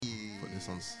this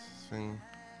on thing.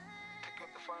 Pick up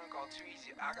the phone, call too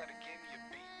easy. I gotta give me a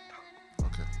beat.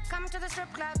 Okay. Come to the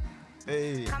strip club.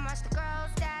 Hey. Come watch the girls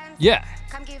dance. Yeah.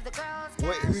 Come give the girls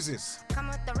Wait, cash. who's this? Come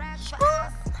with the racks for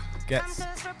us. Gets. Come to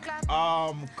the strip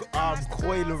club.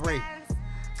 Koi Ray.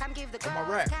 Come give the I'm a girls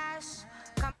rat. cash.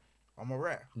 Come. I'm a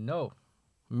rat. No.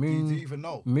 You didn't Moon. even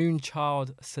know.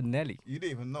 Moonchild Sanelli. You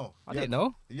didn't even know. I didn't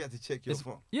know. You had to check your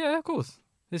phone. Yeah, of course.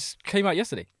 This came out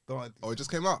yesterday. Don't. Oh, it just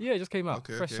came out? Yeah, it just came out.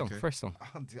 Okay, fresh okay, song. okay. Fresh song.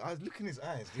 I look in his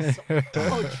eyes. I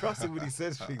don't trust him when he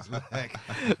says things. Like,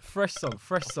 Fresh song.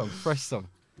 Fresh song. Fresh song.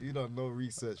 you don't know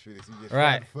research for this. You just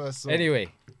Right. find the first song. Anyway,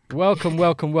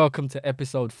 welcome to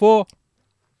episode 4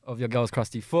 of Your Girl's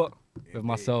Crusty Foot with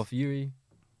myself, Yuri,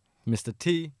 Mr.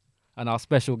 T, and our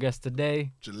special guest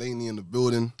today. Jelani in the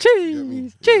building.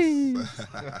 Cheese! Cheese!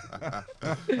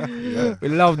 Yeah. We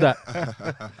love that.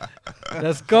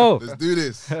 Let's go. Let's do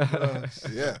this.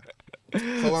 Yeah.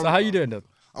 So how you doing, though?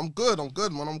 I'm good,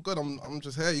 man. I'm good. I'm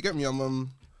just here. You get me?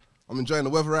 I'm enjoying the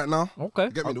weather right now. Okay.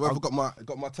 You get me? The weather got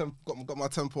my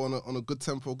tempo on a good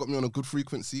tempo. Got me on a good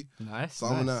frequency. Nice. So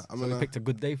nice. I'm So gonna. we picked a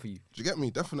good day for you. Do you get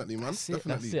me? Definitely, man. That's it.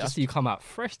 Definitely. That's it. I Just- see you come out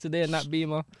fresh today in that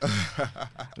Beamer,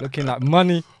 looking like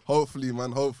money. Hopefully,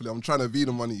 man. Hopefully, I'm trying to be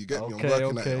the money. You get me? Okay,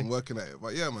 I'm okay. working at it.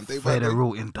 But yeah, man. Day by day.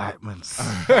 Federal indictments.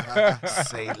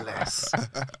 Say less.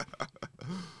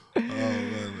 Oh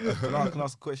man. Can I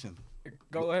ask a question?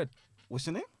 Go ahead. What's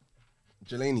your name?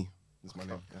 Jelani is my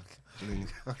name.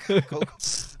 Jelani. Cool.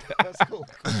 That's cool.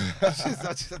 I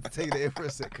just had to take it in for a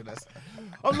second.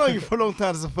 I've known you for a long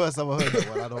time. It's the first time I heard that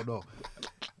one. I don't know.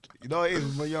 You know, it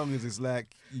is my youngest. It's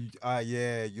like,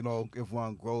 yeah, you know,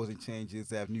 everyone grows and changes.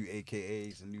 They have new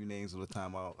AKAs and new names all the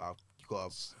time. You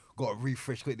got to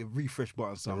refresh, click the refresh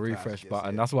button The sometimes. refresh Yes,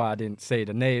 button. yeah. That's why I didn't say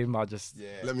the name. I just. Yeah.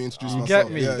 Let me introduce You myself.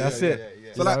 get me? Yeah, That's yeah, it.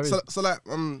 yeah. So You know like,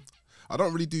 what I mean? I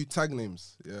don't really do tag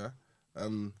names. Yeah.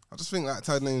 I just think like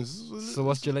tag names. So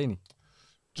what's Jelani?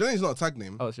 Jelani's not a tag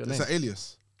name. Oh, it's your It's name. an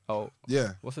alias. Oh,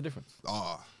 Yeah. what's the difference?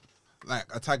 Like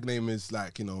a tag name is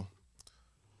like, you know,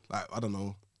 like I don't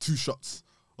know, 2 shots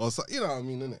or so, you know what I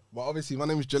mean, innit? But obviously my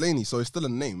name is Jelani, so it's still a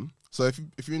name. So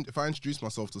if I introduce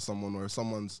myself to someone or if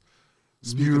someone's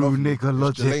speaking You of me, nigga it's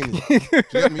logic. Jelani. Do you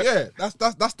get me? Yeah, that's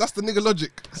the nigga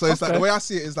logic. So it's like Okay. the way I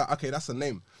see it is like, okay, that's a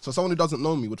name. So someone who doesn't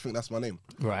know me would think that's my name.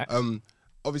 Right.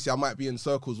 Obviously I might be in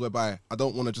circles whereby I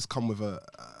don't want to just come with a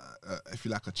if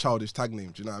you like a childish tag name.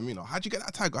 Do you know what I mean? Or how'd you get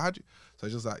that tag? Or so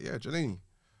it's just like, yeah, Jelani.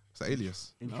 It's an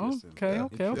alias. Interesting. Okay, Yeah,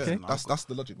 okay, interesting. okay. That's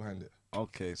the logic behind it.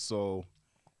 Okay, so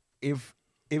if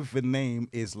the name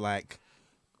is like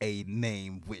a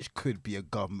name which could be a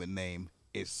government name,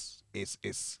 it's It's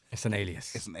an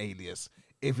alias. an alias.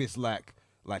 If it's like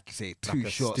you say, like 2 a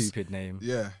shots, stupid name.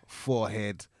 Yeah.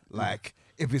 forehead, like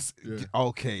if it's Yeah.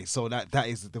 okay, so that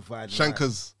is the divide.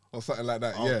 Shankers or something like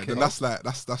that. Yeah, Okay. then that's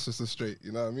just a straight.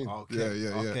 You know what I mean? Okay, Yeah.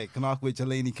 Okay, can I ask where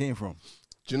Jelani came from?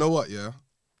 Do you know what? Yeah.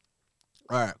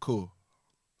 All right, cool.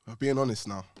 I'm being honest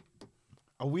now.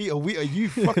 Are you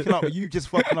fucking up? Are you just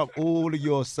fucking up all of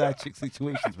your side chick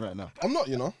situations right now? I'm not.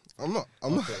 You know. I'm not.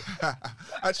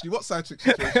 Actually, what side chick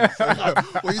situation?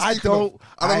 What are you speaking of?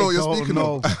 I don't know what you're speaking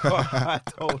of. I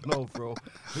don't know, bro.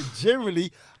 But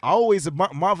generally,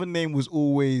 my other name was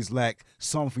always like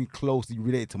something closely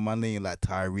related to my name, like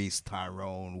Tyrese,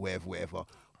 Tyrone, whatever.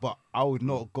 But I would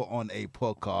not go on a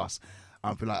podcast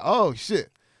and be like, oh shit.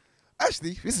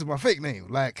 Actually, this is my fake name,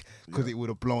 like, because it would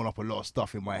have blown up a lot of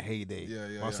stuff in my heyday.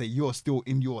 Yeah. I say you're still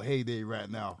in your heyday right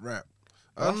now. Right.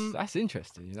 That's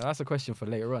interesting. You know, that's a question for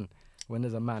later on. When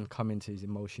does a man come into his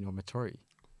emotional maturity?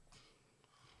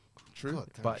 True. God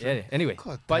damn, But true. yeah, anyway.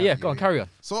 God But damn, yeah, go on, Yuri. carry on.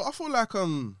 So I feel like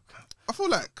I'm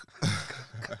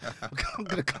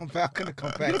gonna come back.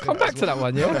 Come back to that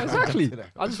one, yeah, exactly.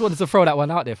 I just wanted to throw that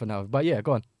one out there for now. But yeah,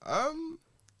 go on.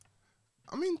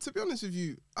 I mean, to be honest with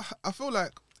you, I feel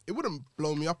like it wouldn't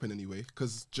blow me up in any way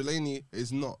because Jelani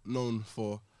is not known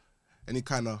for any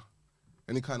kind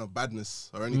of badness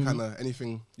or any kind of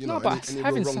anything, you know, No, but any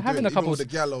having- real having wrongdoing, a even couple- with the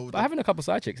gal or But having a couple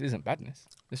side chicks isn't badness.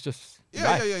 It's just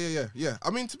yeah, life. yeah. I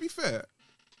mean, to be fair,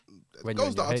 When you're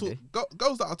girls in your that heyday.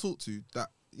 girls that I talk to, that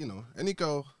you know, any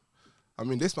girl. I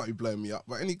mean, this might be blowing me up,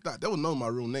 but they will know my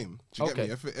real name. Do you Okay.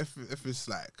 get me? If it's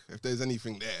like if there's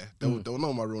anything there, they'll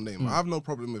know my real name. I have no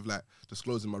problem with like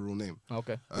disclosing my real name.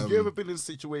 Okay. Have you ever been in a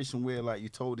situation where like you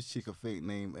told this chick a fake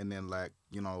name and then like,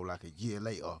 you know, like a year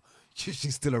later,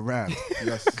 she's still around?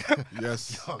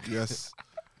 Yes.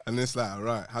 And it's like, all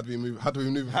right, how do we move from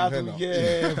here now?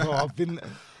 Yeah, bro. I've there.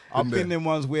 been in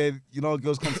ones where, you know,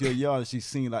 girls come to your yard and she's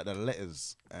seeing like the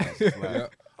letters. And it's just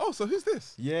like, Oh, so who's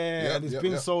this? yeah, and it's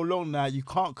been so long now, you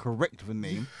can't correct the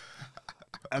name.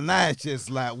 And now it's just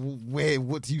like, where?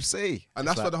 What do you say? And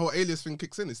that's It's where like, the whole alias thing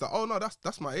kicks in. It's like, oh no,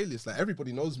 that's my alias. Like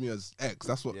everybody knows me as X.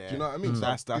 That's what do you know what I mean? So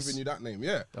That's- I'm giving you that name,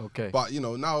 yeah. Okay. But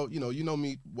now you know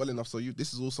me well enough. So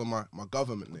this is also my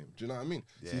government name. Do you know what I mean?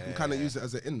 So you can kind of use it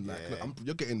as an in. Like look,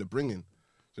 you're getting the bringing.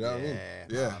 Do you know what I mean?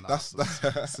 Yeah, nah, that's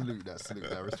salute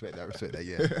that, respect that.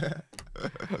 Yeah.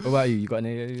 What about you? You got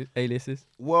any aliases?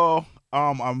 Well,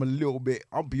 I'm a little bit.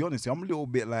 I'll be honest, I'm a little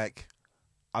bit like,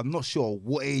 I'm not sure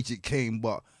what age it came,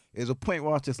 but there's a point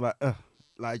where I was just like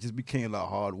it just became like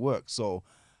hard work. So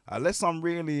unless I'm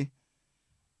really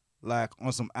like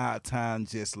on some out of town,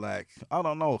 just like I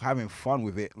don't know, having fun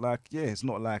with it. Like it's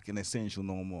not like an essential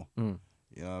no more.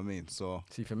 You know what I mean? So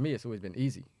See, for me, it's always been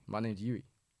easy. My name's Yuri,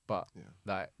 but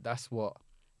like that's what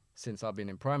since I've been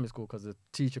in primary school, because the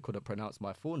teacher couldn't pronounce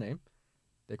my full name,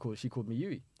 she called me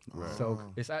Yuri. Right. So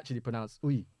it's actually pronounced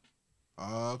Uyi,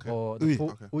 okay. or the Uyi.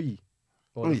 full Okay. Uyi,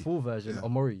 or Uyi. the full version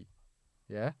Omori.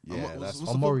 Yeah, What's the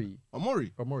Omori.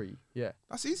 Omori. Omori. Yeah.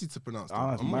 That's easy to pronounce. oh,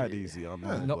 though. it's Omori. mad easy. I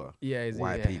know, No, but yeah,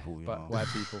 white people, you but know. white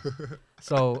people.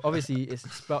 So obviously it's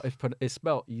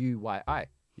spelled Uyi.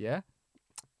 Yeah,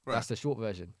 Right. that's the short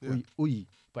version. Yeah. Uyi.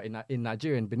 But in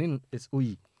Nigerian Benin, it's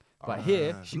Uyi. But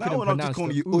here she now couldn't when I'm pronounce just calling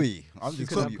the you oo. Uy, I'm She just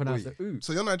couldn't calling you pronounce Uy. the oo.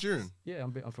 So you're Nigerian. Yeah,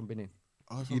 I'm from Benin.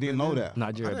 Oh, You didn't know that?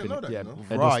 Nigeria, I didn't know Benin. that, Yeah,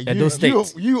 you know. Right, Edo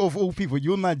State. you of all people,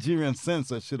 your Nigerian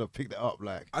censor should have picked it up.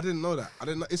 Like, I didn't know that. I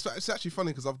didn't know. It's actually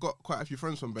funny because I've got quite a few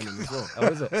friends from Benin as well. Oh,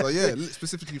 is it? So yeah,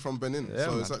 specifically from Benin. Yeah,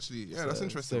 so man. it's actually that's So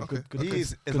interesting. good- Okay. good- okay.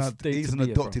 he's good an, state he's to an be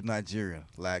from. adopted Nigerian.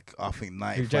 Like, I think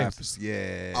James? 95%.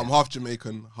 Yeah. I'm half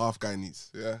Jamaican, half Guyanese.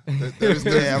 Yeah. There is-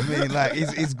 Yeah, I mean, like,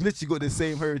 he's literally got the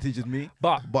same heritage as me.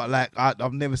 But like,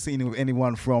 I've never seen him with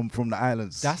anyone from the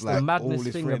islands. that's like, the all madness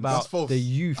his thing friends. about That's false. the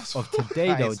youth of today,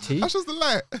 though, T. That's just the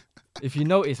light. If you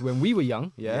notice, when we were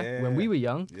young, when we were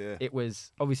young, Yeah. it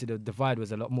was obviously the divide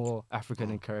was a lot more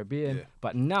African and Caribbean. Yeah.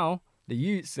 But now the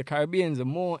youths, the Caribbeans, are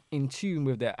more in tune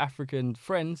with their African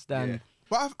friends than Yeah.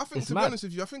 But I think, It's to mad. be honest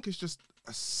with you, I think it's just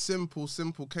a simple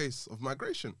case of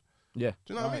migration. yeah.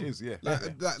 Do you know what I It mean? is, yeah. Like, Yeah.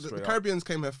 like, the Straight up. Caribbeans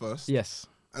came here first, Yes.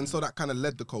 and so that kind of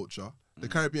led the culture. The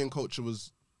Caribbean culture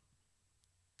was,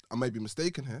 I may be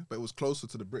mistaken here, but it was closer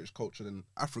to the British culture than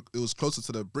Africa. It was closer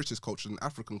to the British culture than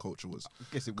African culture was.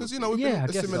 Guess it Because would you know we've Yeah, I been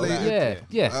guess so. assimilated.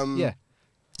 Yeah. Um, yeah.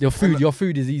 Your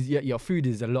food is easy. Your food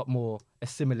is a lot more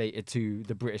assimilated to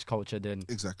the British culture than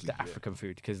Exactly. the African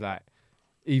food. Because like,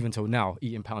 even till now,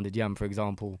 eating pounded yam, for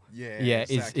example, Yeah,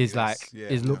 exactly. is like That's- yeah.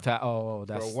 is looked at. Oh, For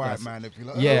that's a white that's- man, if you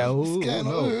like, Yeah, oh, ooh, scan,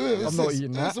 no, it's I'm not this,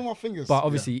 eating that. It's on my fingers. But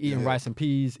obviously, eating yeah. rice and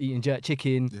peas, eating jerk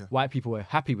chicken, Yeah. white people were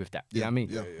happy with that. You know what I mean?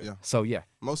 Yeah. So yeah,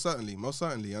 Most certainly,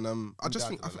 and I just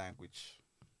think, the language.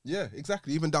 yeah,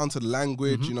 exactly. Even down to the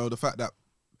language, you know, the fact that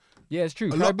yeah, it's true.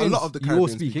 A lot Caribbeans, of the you all Caribbean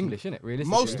speak speaking. English, innit?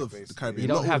 Realistically, most of basically. the Caribbean, You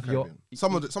don't not all have the your-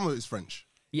 Caribbean. Some of it's French.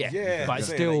 yeah, but it's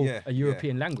saying still that, a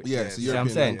European language. Yeah, it's a You see what I'm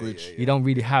European saying? language. You don't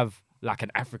really have like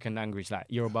an African language like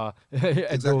Yoruba,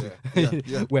 Exactly.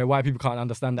 Yeah. where white people can't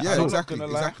understand that. Yeah, at all. exactly. Not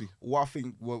gonna lie, exactly. What I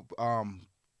think,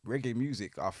 reggae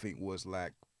music, I think was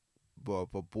like, but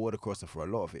border crossing for a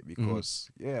lot of it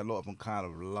because a lot of them kind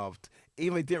of loved,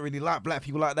 even if they didn't really like black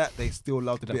people like that, they still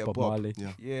loved a That bit of Bob Bob. Marley.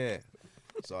 Yeah.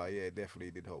 So yeah, definitely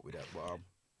did help with that. But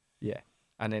Yeah.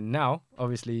 And then now,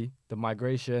 obviously, the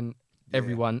migration,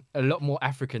 everyone, a lot more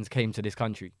Africans came to this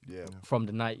country yeah. from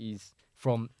the 90s,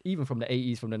 even from the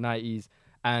 80s, from the 90s.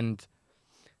 And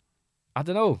I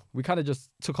don't know, we kind of just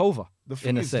took over The in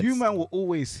thing a is, sense. you man were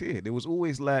always here. There was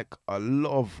always like a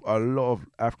lot of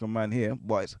African man here.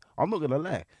 But I'm not gonna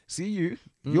lie. See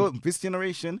you're this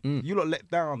generation. You lot let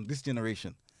down this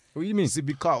generation. What do you mean? See,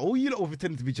 because all you lot were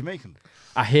pretending to be Jamaican.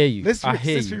 I hear you. Let's I be-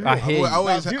 hear let's be you. real. I hear you. I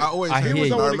always, Now, I always, I hear hear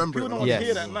you. I remember People it. don't now. want to hear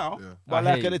Yes. that now. Yeah. But I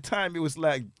like hear at the time, it was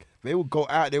like they would go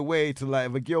out their way to like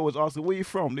if a girl was asking, "Where you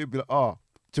from?" They'd be like, "Oh,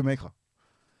 Jamaica."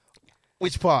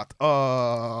 Which part?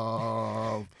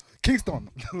 Kingston.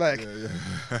 Like,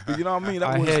 you know what I mean?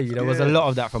 I hear you. There was a lot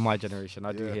of that from my generation.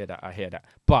 I do Yeah. hear that. I hear that.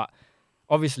 But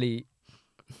obviously,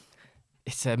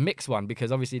 it's a mixed one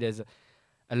because obviously there's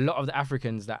a lot of the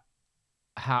Africans that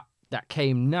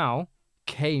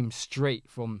came straight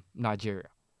from Nigeria.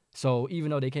 So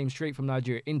even though they came straight from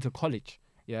Nigeria into college,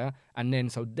 yeah, and then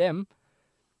so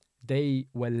they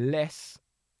were less,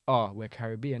 we're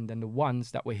Caribbean than the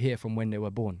ones that were here from when they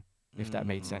were born, if that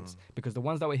made sense. Because the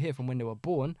ones that were here from when they were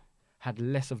born had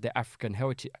less of their African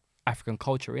heritage, African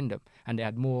culture in them, and they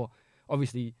had more.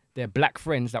 Obviously, their black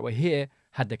friends that were here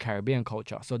had the Caribbean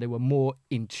culture, so they were more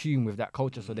in tune with that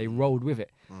culture, so they rolled with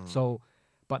it. So,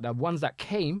 but the ones that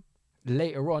came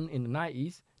later on in the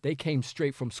 90s, they came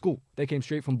straight from school. They came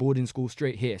straight from boarding school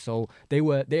straight here. So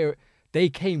they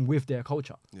came with their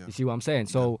culture. Yeah. You see what I'm saying?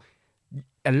 So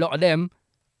a lot of them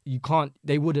you can't.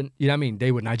 They wouldn't. You know what I mean?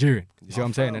 They were Nigerian. You see what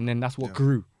I'm saying? And then that's what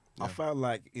grew. I found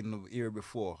like in the era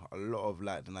before, a lot of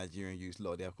like the Nigerian youth, a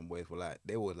lot of the African boys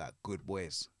they were like good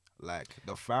boys. Like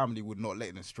the family would not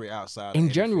let them straight outside. In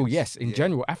general, yes. In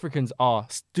general, Africans are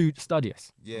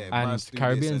studious. Yeah, and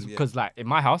Caribbeans, because like in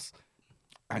my house,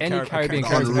 And any Caribbean Caribbean-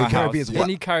 came to my house. Caribbean's what?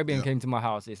 Any Caribbean came to my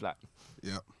house, it's like,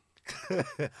 Yeah.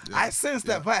 I sense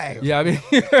that vibe. yeah, I mean,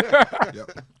 Yeah.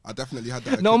 I definitely had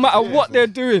that. no matter what they're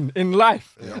doing in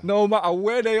life, Yeah. no matter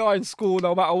where they are in school,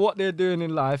 no matter what they're doing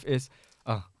in life, is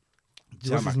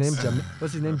what's his name?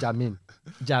 What's his name? Jamin.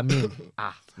 Jamin.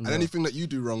 And No. anything that you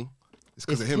do wrong, it's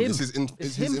because of It's him. him. It's his, It's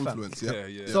it's him, his fam. influence.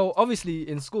 Yeah. So obviously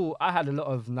in school, I had a lot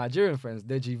of Nigerian friends,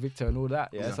 Deji, Victor, and all that.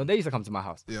 Yeah. Yeah. So they used to come to my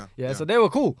house. Yeah, Yeah. yeah. So they were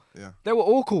cool. Yeah. They were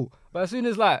all cool. But as soon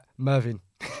as like Mervin,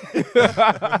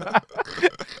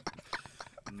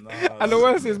 and the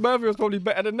worst is Mervin was probably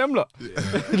better than them lot.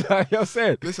 Like I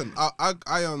said. Listen,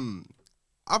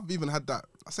 I've even had that.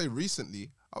 I say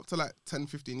recently, up to like 10,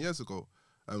 15 years ago,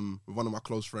 with one of my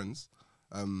close friends,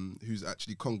 who's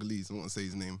actually Congolese. I don't want to say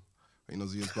his name. He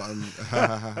knows who he is, but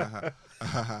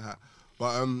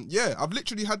yeah, I've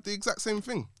literally had the exact same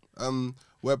thing,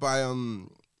 whereby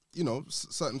you know,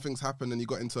 certain things happened and you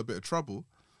got into a bit of trouble,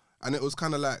 and it was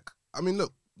kind of like, I mean,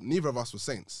 look, neither of us were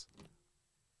saints,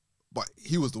 but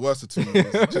he was the worst of two.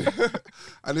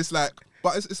 And it's like,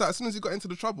 but it's like as soon as he got into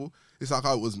the trouble, it's like,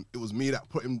 oh, it was me that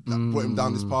put him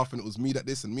down this path, and it was me that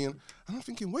this and me, and I'm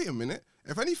thinking, wait a minute,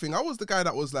 if anything, I was the guy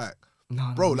that was like,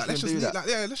 bro, like let's just leave, like,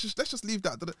 yeah, let's just leave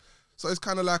that. So it's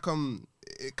kind of like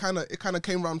it kind of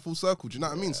came round full circle. Do you know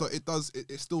what I mean? So it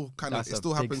still kind of That's a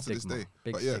still big happens to this stigma. day.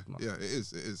 Big But yeah, stigma. yeah, it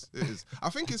is. I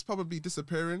think it's probably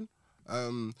disappearing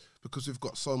because we've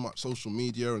got so much social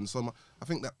media and so much. I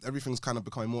think that everything's kind of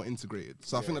becoming more integrated.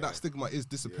 So I think that stigma is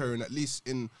disappearing, at least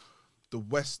in the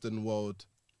Western world.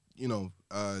 You know,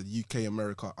 UK,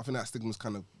 America. I think that stigma's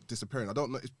kind of disappearing. I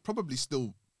don't know. It's probably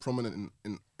still prominent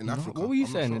in Africa. What were you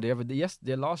I'm not saying sure.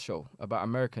 their last show about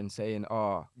Americans saying,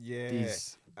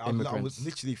 these I immigrants. was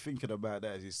literally thinking about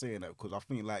that as you're saying that, because I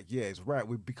think like, yeah, it's right.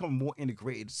 We've become more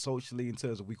integrated socially in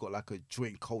terms of we got like a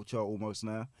joint culture almost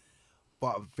now.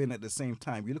 But then at the same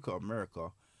time, you look at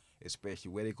America, especially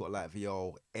where they got like the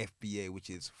old FBA, which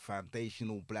is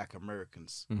Foundational Black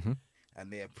Americans. Mhm.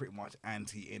 And they're pretty much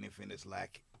anti anything that's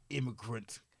like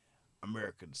immigrant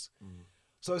Americans.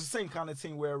 So it's the same kind of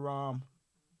thing where,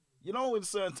 you know, in a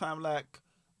certain time, like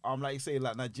you say,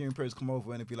 like Nigerian parents come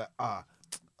over and they be like,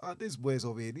 these boys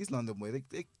over here, these London boys,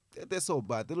 they're so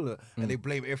bad, and they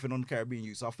blame everything on the Caribbean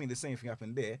youth. So I think the same thing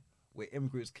happened there, where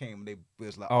immigrants came, they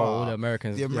was like, all the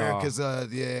Americans. the Americans are,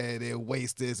 they're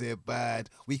wasters, they're bad.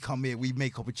 We come here, we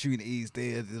make opportunities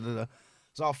there.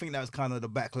 So I think that was kind of the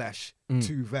backlash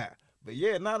to that. But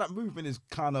yeah, now that movement is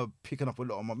kind of picking up a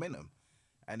lot of momentum,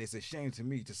 and it's a shame to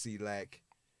me to see like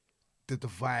the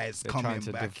divides They're coming trying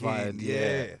to back divide, in.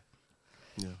 yeah.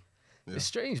 Yeah. It's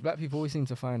strange. Black people always seem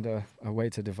to find a way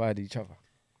to divide each other.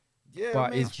 Yeah,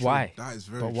 But man. it's why. That is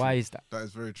very But true. why is that? That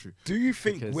is very true. Do you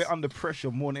think Because- we're under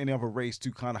pressure more than any other race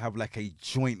to kind of have like a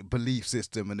joint belief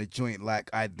system and a joint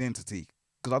like identity?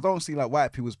 Because I don't see like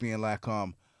white people's being like,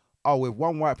 if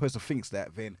one white person thinks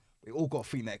that, then we all got to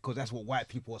think that because that's what white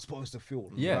people are supposed to feel.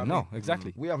 You know Yeah, what I no, mean?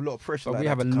 exactly. We have a lot of pressure. But like we that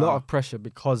have a to lot kinda- of pressure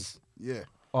because yeah.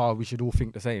 we should all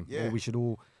think the same, Yeah. or we should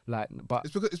all like. But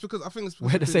It's because I think it's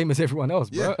we're the same as everyone else,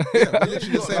 Yeah, bro. yeah, we're literally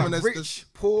the Got, same. like, And there's rich,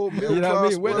 poor, middle You know class, what I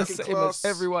mean? We're the working same class.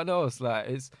 as everyone else.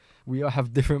 Like we all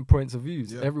have different points of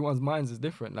views. Yeah. Everyone's minds is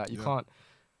different. Like you Yeah. can't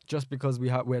just because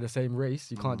we're the same race,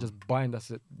 you can't just bind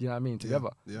us. You know what I mean? Together.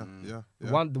 Yeah.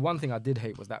 The one thing I did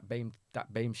hate was that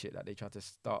BAME shit that they tried to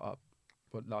start up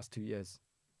for the last 2 years.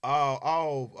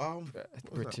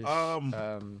 British.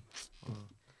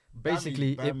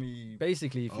 Basically,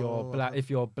 basically, if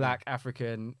you're black,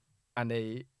 African, and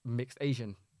they mixed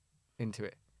Asian into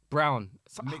it, brown.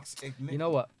 You know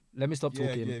what? Let me stop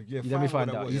talking. Let me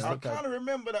find out. You I stop kind of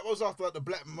remember that was after like the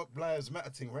Black Lives Matter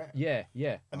thing, right? Yeah.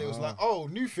 And it was like,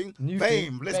 new thing, New BAME,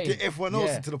 thing, let's BAME. get everyone else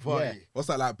Yeah, into the party. yeah. What's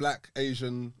that like? Black,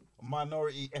 Asian.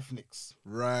 Minority ethnics.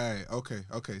 Right.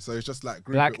 Okay. So it's just like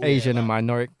group Black, it all. Asian, and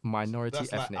like- minority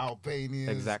That's ethnic. like Albanians.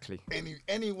 Exactly.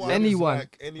 Anyone. Anyone. Is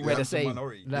like, anyone We're the is a same.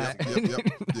 minority. Like-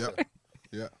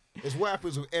 Yeah. It's what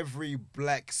happens with every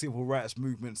black civil rights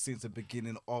movement since the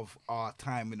beginning of our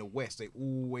time in the West. They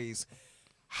always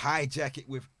hijack it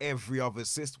with every other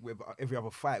system, with every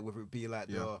other fight, whether it be like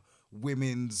the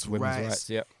women's rights,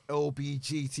 yeah.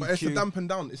 LBGTQ. But it's to dampen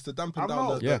down. It's to dampen I down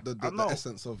know. Yeah. the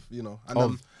essence of, you know. And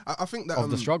Of- I think that of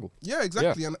the struggle. Yeah,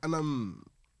 exactly. And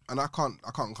I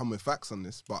can't come with facts on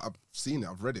this, but I've seen it,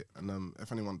 I've read it, and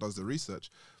if anyone does the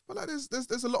research, but like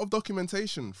there's a lot of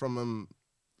documentation from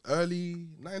early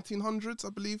 1900s, I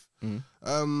believe. Mm.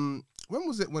 When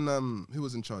was it when who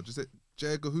was in charge? Is it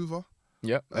J. Edgar Hoover?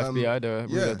 Yep, FBI, the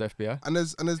ruler of the FBI. And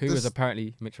there's Who this, is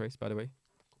apparently mixed race, by the way.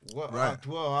 Well, Right.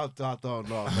 I don't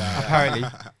know. Man. Apparently,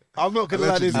 I'm not gonna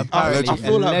lie. This Allegedly. I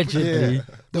feel like Allegedly.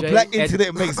 the J. black Ed-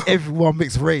 internet makes everyone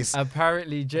mixed race.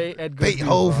 Apparently, J. Edgar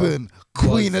Beethoven,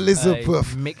 Queen was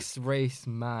Elizabeth. a mixed race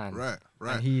man. right.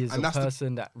 And he is And the that's the-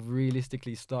 person that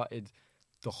realistically started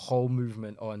the whole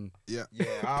movement on. Yeah.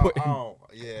 Yeah, Putting-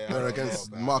 They're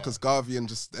against Marcus Garvey and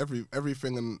just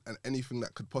everything and anything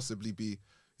that could possibly be,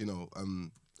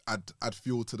 add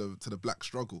fuel to the black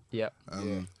struggle. Yeah.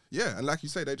 Yeah, and like you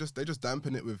say, they just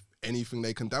dampen it with anything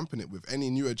they can dampen it with. Any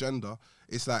new agenda,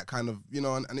 it's like kind of,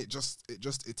 and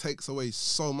it takes away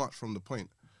so much from the point.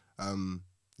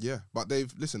 Yeah, but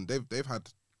they've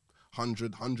had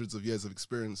hundreds of years of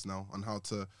experience now on how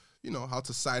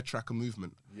to sidetrack a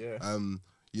movement. Yeah.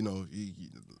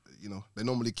 They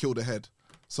normally kill the head,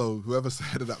 so whoever's the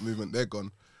head of that movement, they're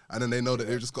gone, and then they know that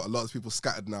they've just got a lot of people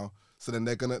scattered now. So then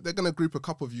they're gonna group a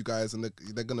couple of you guys, and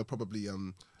they're gonna probably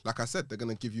like I said, they're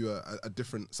gonna give you a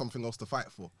different something else to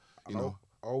fight for. You know,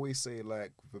 I always say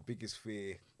like the biggest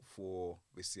fear for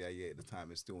the CIA at the time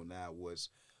and still now was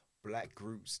black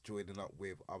groups joining up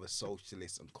with other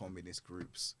socialist and communist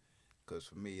groups. Because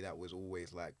for me, that was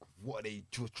always like what they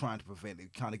were trying to prevent.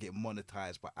 It kind of get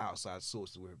monetized by outside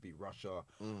sources, whether it be Russia,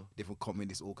 different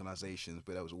communist organizations.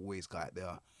 But that was always like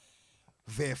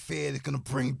their fear they're gonna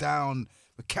bring down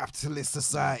the capitalist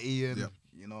society, and Yep.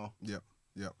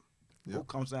 it all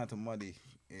comes down to money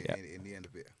in the end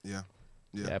of it. Yeah.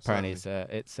 Yeah, apparently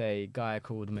it's a guy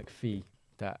called McPhee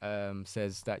that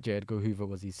says that J. Edgar Hoover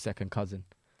was his second cousin.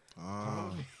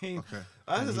 Ah, okay.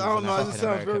 I he's don't know. an It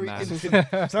sounds very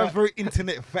African-American sounds very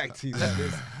internet facty. Like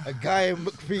there's a guy in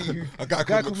McPhee who A guy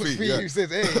called McPhee, yeah. who says,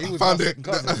 "Hey, he was Found my it. second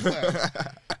cousin."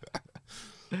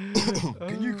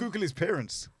 Can you Google his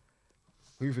parents?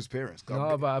 Hoover's parents.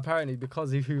 No, but apparently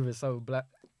because Hoover's so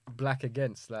black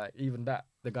against, like even that,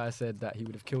 the guy said that he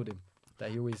would have killed him. That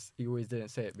he always didn't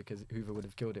say it because Hoover would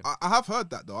have killed him. I have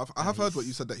heard that though. I have heard what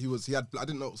you said, that he had. I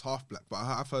didn't know it was half black, but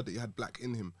I've heard that he had black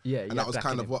in him. Yeah, and that was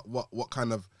kind of what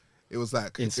kind of it was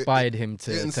like. Inspired him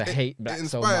to hate black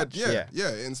so much. Yeah,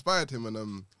 it inspired him,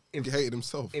 and he hated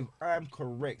himself. If I'm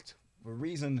correct, the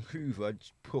reason Hoover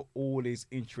put all his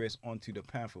interest onto the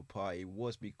Panther Party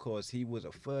was because he was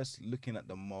at first looking at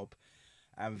the mob,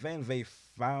 and then they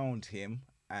found him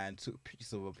and took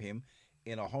pictures of him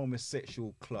in a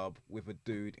homosexual club with a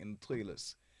dude in the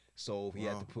toilets. So he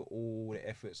had to put all the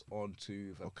efforts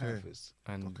onto the Panthers.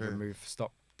 And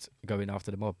stopped going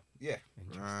after the mob. Yeah.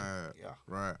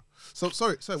 Right. So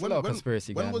sorry. So a lot of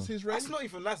conspiracy when going was on. his reign? That's not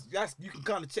even that's you can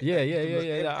kind of check. Yeah,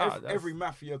 that. yeah. Every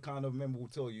mafia kind of member will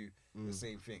tell you the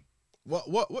same thing.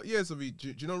 What years have he?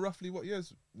 Do you know roughly what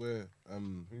years were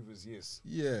Hoover's years.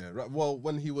 Yeah. Right. Well,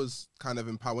 when he was kind of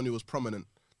in power, when he was prominent,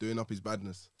 doing up his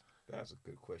badness. That's a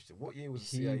good question. What year was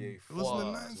the CIA? Wasn't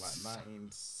it Like nice?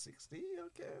 1960, I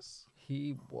guess.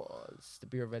 He was the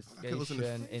Bureau of it was in the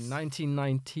Investigation in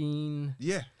 1919.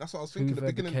 Yeah, that's what I was thinking. The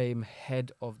Hoover beginning. became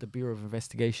head of the Bureau of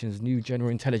Investigation's new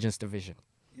General Intelligence Division.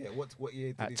 Yeah. What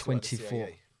year did At he start the 24.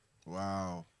 CIA?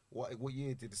 Wow. What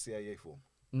year did the CIA form?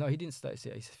 No, he didn't start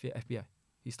CIA. He's FBI.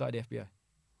 He started the FBI.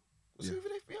 Was Hoover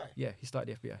the FBI? Yeah, he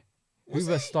started the FBI. Was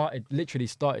Hoover he? literally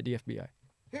started the FBI.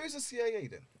 Who's the CIA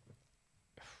then?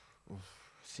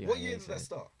 CIA What year did that said-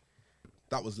 start?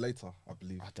 That was later, I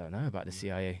believe. I don't know about the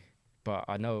CIA, but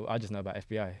I just know about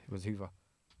FBI. It was Hoover,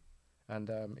 and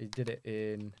he did it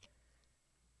in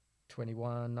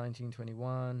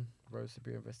 1921. Rose to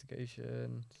Bureau of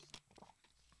Investigation.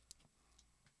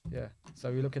 Yeah,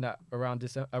 so we're looking at around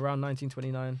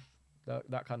 1929,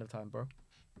 that kind of time, bro.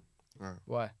 Right.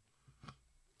 Why?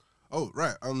 Oh,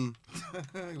 right. Sorry,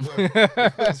 I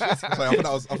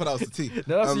thought that was the T.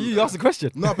 No, that's you asked the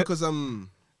question. No, because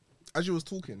as you was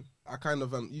talking, I kind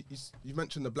of you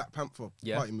mentioned the Black Panther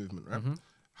Yeah. Party movement, right? Mhm.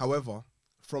 However,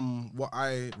 from what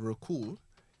I recall,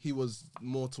 he was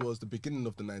more towards the beginning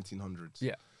of the 1900s.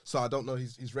 Yeah. So I don't know.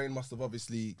 His reign must have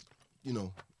obviously,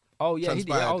 Oh yeah,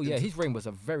 transpired into- his reign was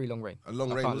a very long reign. a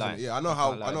long I reign, can't wasn't lie. it? Yeah, I know I how.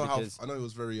 can't lie I know how. because I know he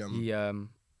was very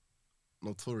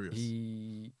notorious.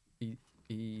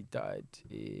 He died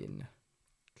in.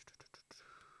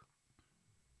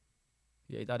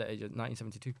 Yeah, he died at age of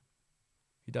 1972.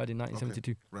 He died in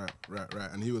 1972. Right.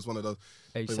 And he was one of those.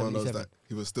 Age One of those 77. that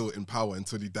he was still in power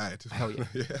until he died. Hell yeah.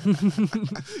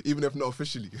 Even if not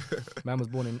officially. Man was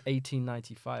born in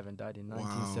 1895 and died in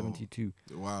 1972.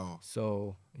 Wow.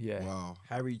 So yeah, Wow.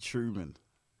 Harry Truman.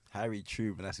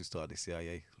 That's who started the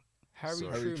CIA. Harry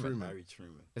Sorry. Truman. Truman. Harry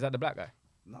Truman. Is that the black guy?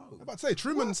 No. I'm about to say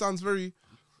Truman sounds very.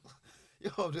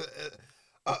 Yo,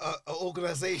 an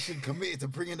organization committed to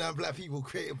bringing down black people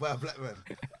created by a black man.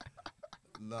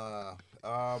 Nah.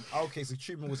 Okay, so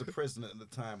Truman was a president at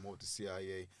the time of the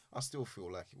CIA. I still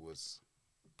feel like it was.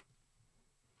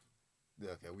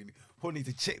 Yeah, okay, we probably need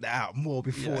to check that out more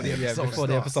before the episode before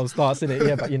the starts. episode starts, innit?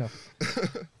 Yeah, but you know.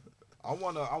 I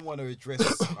wanna address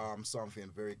something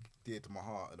very dear to my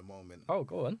heart at the moment. Oh,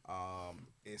 go on.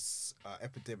 It's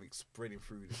epidemic spreading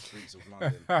through the streets of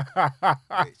London.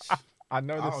 Which I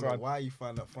know I this don't know one. why you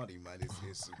find that funny, man.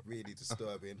 It's really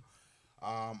disturbing.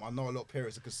 I know a lot of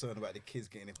parents are concerned about the kids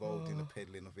getting involved in the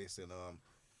peddling of this,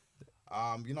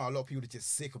 and you know, a lot of people are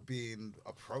just sick of being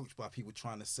approached by people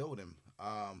trying to sell them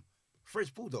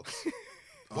French bulldogs.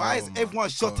 Why is my everyone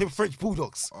shotting God. French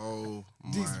bulldogs? Oh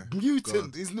my These mutant,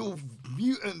 God. these little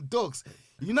mutant dogs.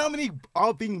 You know how many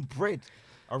are being bred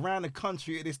around the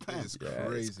country at this time? It's Yeah,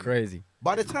 crazy. it's crazy.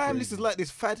 By the time this is like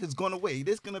this fad has gone away,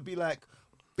 there's gonna be like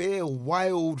bare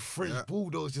wild French Yeah.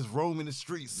 bulldogs just roaming the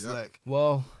streets. Yeah. Like,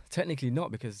 Well, technically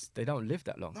not, because they don't live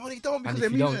that long. no, they don't, because And they're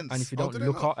if you don't, mutants. and if you Oh, don't do they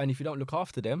look not? and if you don't look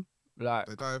after them, like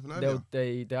They die even earlier.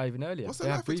 they die even earlier. What's They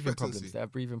their have life breathing expectancy? problems. They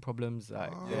have breathing problems.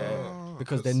 Like Ah,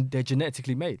 because 'cause- they're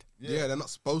genetically made. Yeah, they're not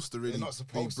supposed to really not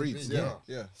supposed to be be, breeds. yeah.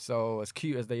 Yeah. So as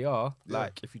cute as they are, Yeah.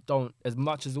 like if you don't, as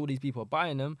much as all these people are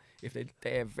buying them, if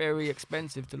they're very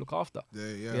expensive to look after. Yeah.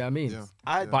 You know what I mean?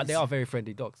 Yeah. But they are very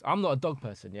friendly dogs. I'm not a dog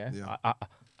person, yeah. Yeah. I,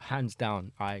 hands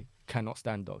down, I cannot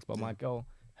stand dogs. But my girl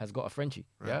has got a Frenchie,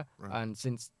 yeah. right. And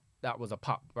since that was a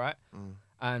pup, right? Mm.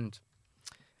 And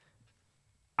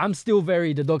I'm still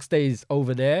the dog stays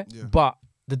over there, Yeah. but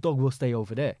the dog will stay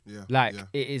over there. Yeah, Like yeah.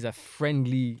 it is a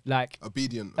friendly, like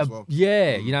Obedient as well.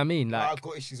 yeah, you know what I mean? Like I've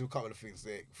got issues with a couple of things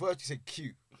there. First, you said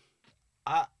cute.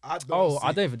 I don't oh, see,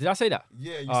 I don't even, did I say that?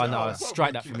 Yeah, you Oh said, no, that's not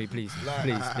strike very that for cute. me, please,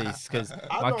 Like- please, because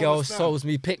I my don't girl understand. shows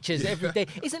me pictures every day.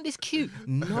 Isn't this cute?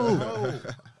 No.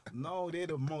 No, they're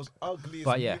the most ugliest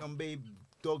But yeah. mutant baby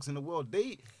dogs in the world.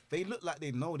 They look like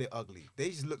they know they're ugly. They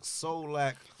just look so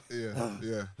like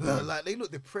Yeah. like they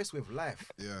look depressed with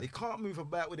life. Yeah. They can't move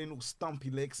about with their little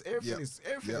stumpy legs. Everything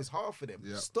Yep. is hard for them.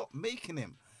 Yep. Stop making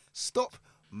them. Stop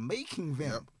making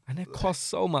them. Yep. And it costs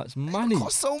so much money. It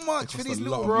costs so much It for costs these a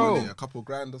little lot of bro. money, a couple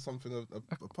grand or something.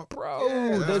 A pup. Bro, Yeah,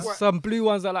 there's that's why- some blue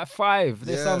ones that are like 5.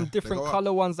 There's Yeah, some they different go up.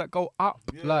 color ones that go up.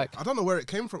 Yeah. Like I don't know where it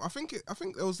came from. I think it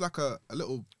was like a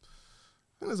little.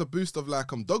 I think there's a boost of like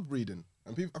dog breeding,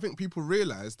 and I think people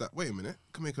realized that wait a minute,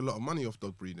 can make a lot of money off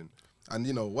dog breeding, and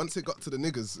you know once it got to the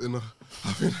niggers,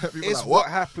 I think that people It's like what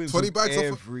happens 20 with bags off.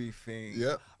 everything.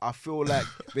 Yeah. I feel like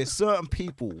there's certain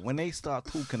people, when they start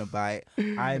talking about it,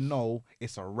 I know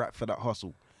it's a wrap for that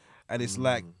hustle. And it's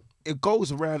like, it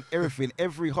goes around everything.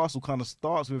 Every hustle kind of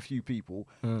starts with a few people.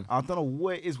 I don't know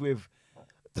what it is with, I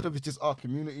don't know if it's just our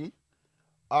community.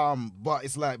 But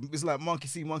it's like monkey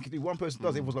see, monkey do. One person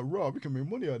does it, everyone's like, raw, we can make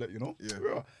money out of that, you know? Yeah.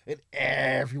 Rah. And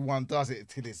everyone does it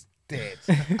till it's dead.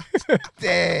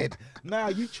 Dead. Now,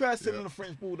 you try selling a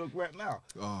French Bulldog right now.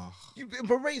 Oh,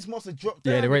 The rates must have dropped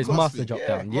down. yeah, the rates because- must have dropped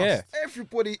down. Yeah,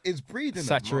 Everybody is breeding them.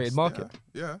 saturated market.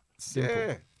 yeah, Simple.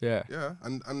 Yeah. Yeah. yeah.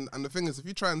 And the thing is, if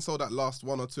you try and sell that last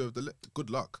one or two of the good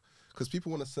luck, because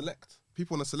people want to select.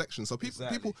 People want a selection. So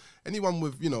people, anyone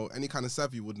with any kind of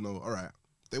savvy would know. All right.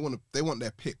 They want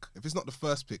their pick. If it's not the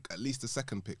first pick, at least the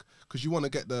second pick, because you want to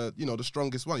get the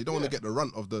strongest one. You don't want to get the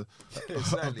runt of the.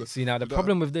 Exactly. See, now the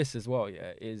problem with this as well,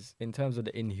 yeah, is in terms of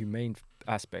the inhumane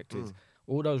aspect is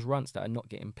all those runts that are not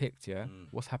getting picked, yeah,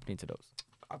 what's happening to those?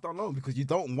 I don't know, because you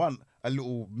don't want a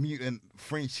little mutant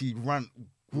Frenchie runt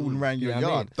ruling around your Yeah, I mean,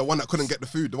 yard. The one that couldn't get the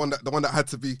food, the one that had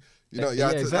to be, you Yeah,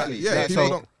 had to, exactly. yeah. Yeah, People so-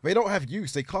 don't, They don't have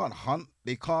use. They can't hunt.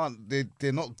 They can't.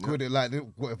 They're not good at like.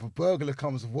 If a burglar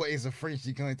comes, what is a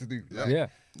Frenchie going to do? Like, Yeah.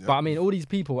 But I mean, all these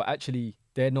people are actually,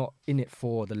 they're not in it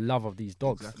for the love of these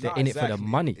dogs. Exactly. They're in it for the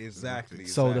money. Exactly.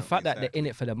 So the fact that they're in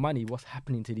it for the money, what's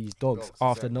happening to these dogs Dogs,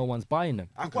 after exactly. no one's buying them?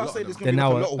 I a lot can't of say them. there's They're going to be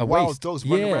now a lot a of wild waste. dogs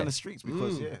running Yeah. around the streets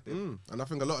because and I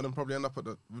think a lot of them probably end up with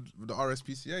the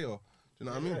RSPCA or, do you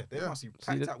know what I mean? they must be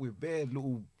packed out with bare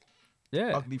little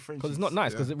Yeah. ugly Because Frenchies. it's not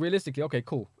nice. Because Yeah. realistically, okay,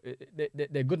 cool.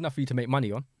 They're good enough for you to make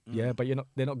money on. Yeah, but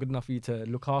they're not good enough for you to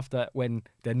look after when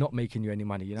they're not making you any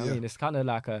money. You know what I Yeah. mean? It's kind of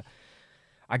like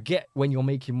I get when you're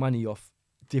making money off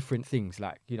different things,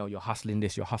 like you're hustling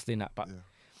this, you're hustling that, but Yeah.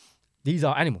 these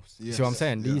are animals. You see what I'm Yes.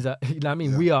 saying? Yeah. These are, you know what I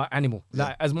mean? Yeah. We are animal. Yeah.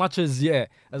 Like as much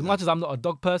as I'm not a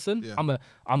dog person, Yeah.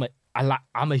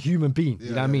 I'm a human being. You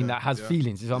Yeah, know what I yeah, mean? yeah. That has Yeah.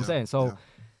 feelings. You know what I'm Yeah. saying? So Yeah.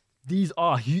 these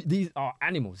are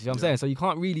animals. You know what I'm Yeah. saying? So you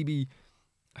can't really be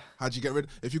How do you get rid?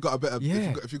 If you got a bit of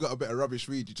Yeah. if you got a bit of rubbish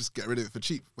weed, you just get rid of it for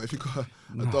cheap. But if you got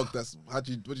a dog, that's what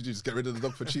do you do? Just get rid of the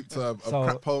dog for cheap to a So,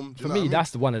 crap home? Do you For know me, what I mean?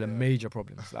 that's one of the major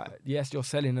problems. Like, yes, you're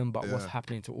selling them, but what's Yeah.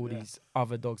 happening to all these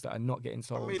other dogs that are not getting I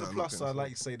sold? mean, the I'm plus not side, getting like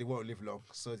you say, they won't live long,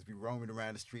 so to be roaming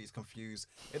around the streets confused.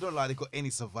 They don't like they've got any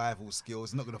survival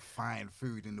skills. They're not gonna find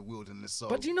food in the wilderness. So,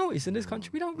 But do you notice in this country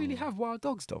we don't really have wild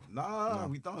dogs though? nah,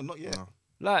 we don't, not yet. No.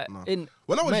 Like No. in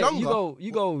When I was mate, younger-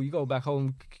 you go back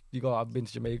home. You go. I've been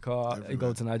to Jamaica. You go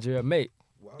Everywhere. to Nigeria, mate.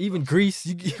 Wild Even dogs. Greece,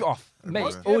 mate.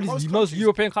 Everywhere. All Yeah, these most most countries,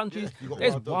 European countries, you got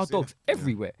there's wild wild dogs, dogs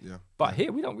everywhere. Yeah. But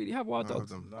here we don't really have wild None of dogs.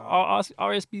 them. No.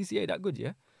 Our SPCA that good,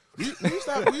 yeah. We used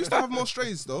to have more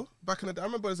strays though. Back in the day, I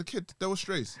remember as a kid there were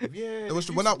strays. Yeah, There was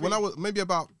they when used to I be. was maybe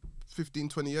about 15,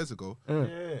 20 years ago.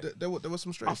 Yeah. There were some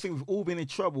I strays. think we've all been in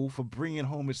trouble for bringing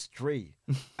home a stray.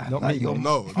 Not Like me, your-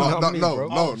 No, Not me, bro.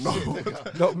 no.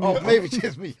 Not me. Oh, maybe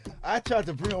just me. I tried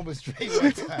to bring home a stray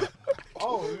one time.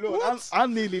 Oh Lord, I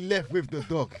nearly left with the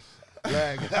dog.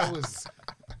 Like that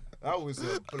was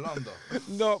a blunder.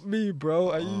 Not me,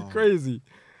 bro. Are you crazy?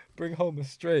 Bring home a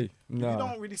stray. You No.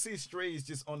 don't really see strays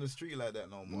just on the street like that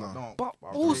no more. I don't. But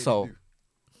I really also- do.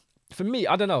 For me,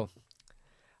 I don't know.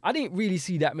 I didn't really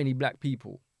see that many black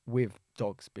people with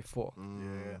dogs before.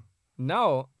 Yeah.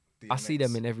 Now I see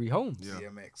them DMX. in every home. Yeah.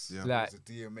 DMX. Yeah. Like-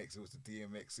 It was the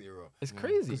DMX era. It's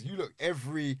crazy. Because you look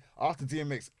after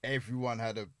DMX, everyone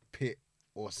had a pit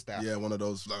or staff. Yeah, one of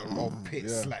those like Or pit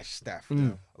yeah. slash staff.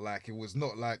 Mm. Like it was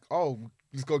not like, oh,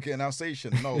 let's go get an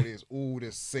Alsatian. No, it's all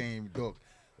the same dog.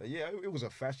 Like, yeah, it was a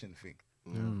fashion thing.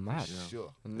 Mad.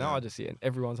 Sure. And now I just see it in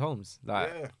everyone's homes. Like,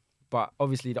 Yeah. but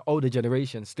obviously the older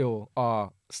generation still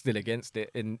against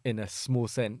it in a small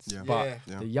sense. Yeah. But Yeah.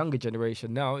 Yeah. the younger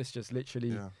generation now, it's just literally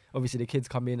Yeah. obviously the kids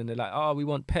come in and they're like, oh, we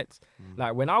want pets.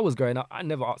 Like when I was growing up, I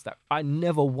never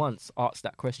once asked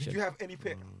that Did question. you have any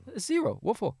pet? Zero.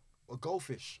 What for? A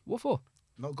goldfish? What for?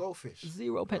 No goldfish.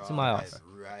 Zero pets in my house.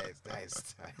 Right,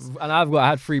 nice. And I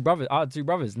had 3 brothers. I had 2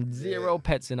 brothers. And zero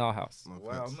pets in our house.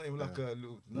 Wow, I'm not even like a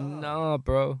little Nah,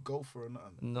 bro. gopher or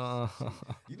nothing. No.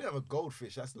 You didn't have a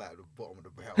goldfish. That's like the bottom of the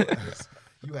barrel.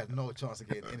 You had no chance of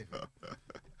getting anything.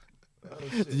 Oh,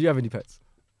 shit. Did you have any pets?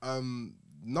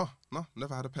 No,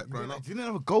 never had a pet growing up. You didn't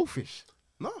have a goldfish.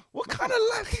 No, What kind of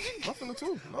lad did you? nothing at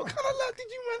all. No. What kind of lad did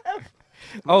you man have?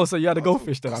 Oh, so you had a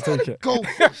goldfish then? I take it.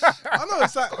 Goldfish. I know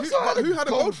it's like who had a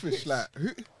goldfish? Like who?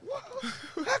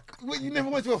 What, you never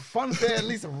went to a fun fair at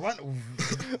least run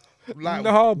like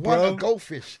Nah, won bro. a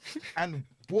goldfish and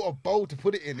bought a bowl to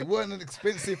put it in. It wasn't an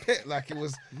expensive pet. Like it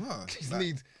was. Nah, You just like-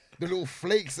 need the little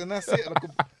flakes and that's it. Like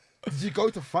did you go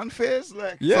to fun fairs?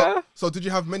 Like Yeah. So did you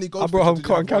have many goldfish? brought or home did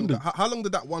you have cotton one? candy. How long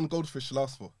did that one goldfish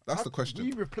last for? That's the You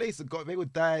question. replace the gold. They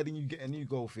would die, then you get a new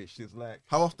goldfish. It's like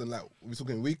How often? Like we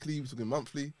talking weekly? We talking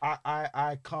monthly?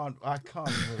 I can't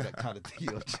remember that kind of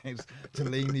deal, James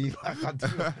Delaney. Like I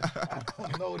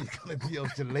don't know the kind of deal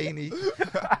of Delaney.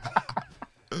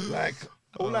 Like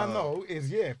all I know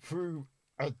is through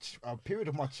a period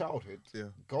of my childhood, Yeah.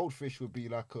 goldfish would be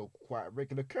like a quite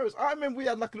regular occurrence. I remember we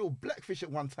had like a little blackfish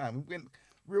at one time. We went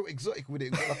real exotic with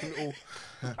it. We got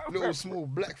like a little small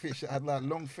blackfish that had like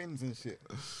long fins and shit.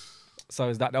 So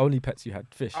is that the only pets you had?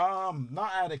 Fish? Not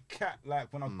I had a cat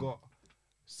like when I got,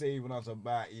 say when I was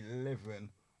about 11.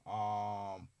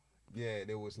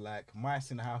 There was like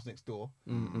mice in the house next door,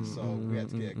 so we had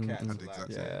to get a cat. to, like,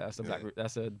 Exactly. Yeah,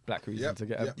 that's a black reason Yep, to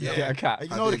get a yep, get a cat. And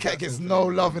you I know the did cat that gets too. no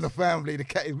love in the family. The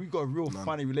cat, we've got a real None.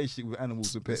 funny relationship with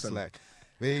animals and pets. Listen. Like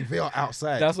they are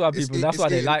outside. That's why It's- people. That's it's why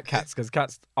they getting- like cats because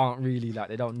cats aren't really like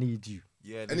they don't need you.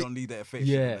 yeah, Any- don't need that affection.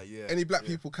 Yeah. like, yeah. Any black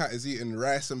people cat is eating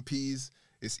rice and peas.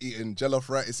 It's eating jollof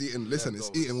rice. It's eating. Listen, it's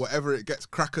those. eating whatever it gets.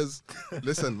 Crackers.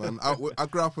 Listen, man. I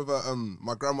grew up with a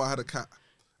my grandma had a cat,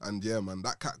 and yeah, man,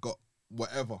 that cat got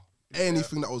whatever,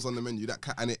 anything that was on the menu. That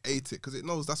cat and it ate it because it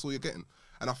knows that's all you're getting.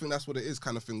 And I think that's what it is,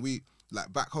 kind of thing. We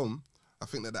like back home. I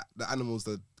think that the animals,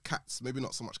 the cats, maybe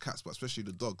not so much cats, but especially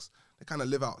the dogs, they kind of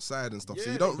live outside and stuff. So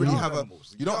Yeah, you don't they really are have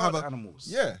animals. you don't have Yard a animals.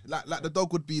 Yeah, like the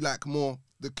dog would be like more.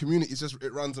 The community is just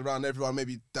it runs around. Everyone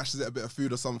maybe dashes it a bit of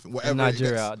food or something. Whatever. In it gets.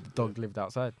 Nigeria, the dog lived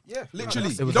outside. Yeah, Literally,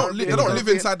 that's- you was don't a- li- it they was don't a live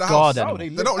inside the guard house. animal.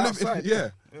 No, They don't live. outside. Yeah,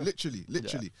 literally.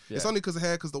 Yeah. It's only because of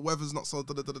hair, because the weather's not so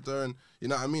and you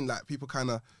know what I mean. Like people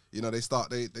kind of, they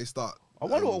start. I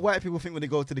wonder what white people think when they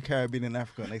go to the Caribbean and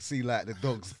Africa and they see like the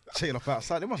dogs chain up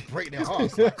outside. They must break their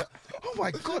hearts. Like, oh my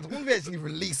god, when we actually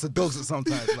release the dogs at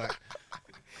sometimes like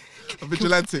a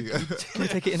vigilante. Can we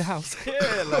take it in the house?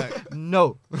 yeah, like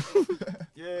No.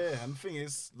 yeah. And the thing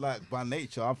is, like by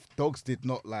nature, dogs did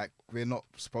not like we're not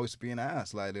supposed to be in a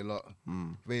house. Like they're not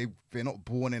they're not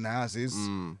born in houses.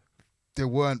 They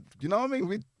weren't. You know what I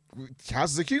mean?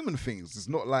 houses are human things. It's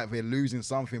not like we're losing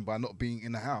something by not being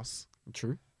in the house.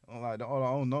 True. I'm like,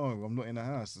 oh no, I'm not in the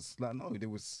house. It's like, no, there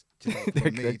was they,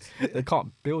 needs. they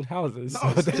can't build houses.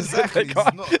 No, so they exactly.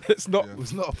 can't- It's It's not. Yeah.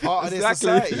 It's not a part of their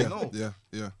Exactly. society. Yeah,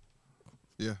 No.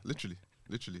 yeah. Literally.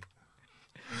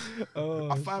 Oh,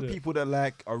 I find shit. people that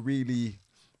like are really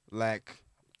like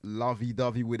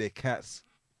lovey-dovey with their cats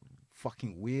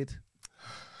fucking weird.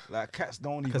 Like cats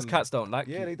don't Because even. cats don't like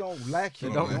Yeah, you. they don't like you.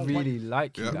 They Oh, don't yeah. want- really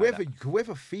like you. Yeah. like Whoever that.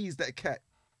 whoever feeds that cat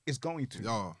is going to.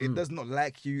 Yeah. It does not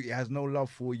like you. It has no love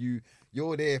for you.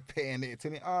 You're there petting it,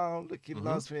 telling it, oh look, it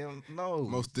loves me. No,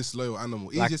 Most disloyal animal.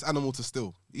 Like- Easiest animal to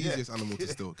steal. Yeah. Easiest animal to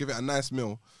steal. Give it a nice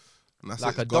meal. And that's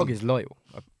Like it, a it's dog gone. is loyal.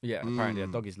 Apparently a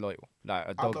Mm. dog is loyal. Like a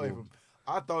I dog.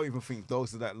 don't even think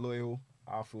dogs are that loyal.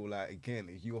 I feel like again,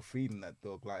 if you're feeding that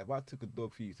dog, like if I took a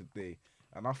dog for you today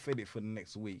and I fed it for the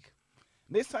next week,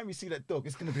 next time you see that dog,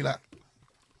 it's gonna be like,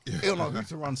 you don't know who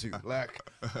to run to. Like,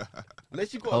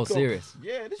 unless you got Oh, a dog, serious?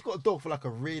 yeah, unless you got a dog for like a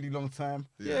really long time.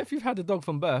 Yeah, if you've had a dog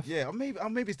from birth. Yeah, or maybe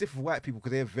it's different for white people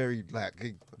because they're very like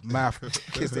they mouth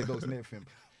kiss their dogs and everything.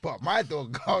 But my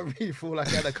dog, I really feel like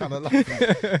I had a kind of love.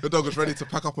 The dog was ready to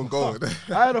pack up and go.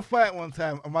 I had a fight one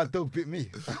time and my dog bit me.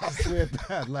 I swear to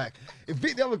God, like it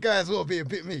bit the other guy as well, but it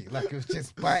bit me. Like it was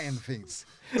just biting things.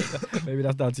 Maybe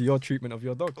that's down to your treatment of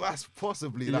your dog. That's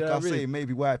possibly, like Yeah, I really. say,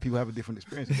 maybe white people have a different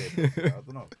experience with their dogs. I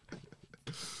don't know.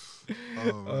 Oh,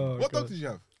 man. Oh, What God. dog did you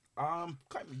have? Kind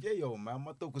of Yayo, man.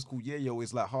 My dog was called Yayo.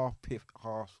 It's like half pit,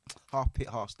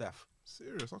 half staff.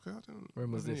 Serious? Okay, I didn't.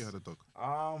 When was I didn't know this? You had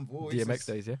a dog. Boy, DMX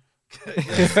days, yeah.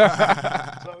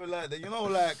 Something like that. You know,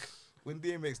 like when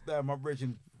DMX died, my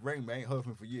brethren rang me. I ain't heard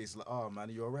from him for years. He's like, oh man,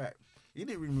 are you alright? He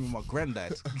didn't remember my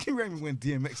granddad. He rang me when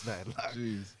DMX died.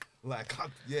 Jeez.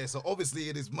 Yeah. So obviously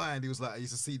in his mind, he was like, I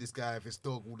used to see this guy with his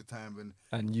dog all the time, and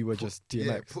And you were just DMX.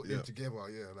 yeah, put them Yeah. together.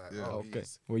 Yeah, like Yeah. oh, Okay.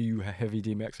 he's- Were you a heavy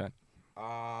DMX fan?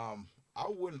 I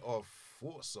wouldn't have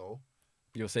thought so.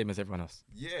 You're the same as everyone else.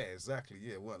 Yeah, exactly.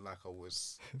 Yeah, it wasn't like I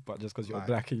was. But just because you're Like-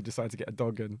 black, you decide to get a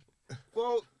dog and.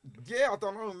 Well, yeah, I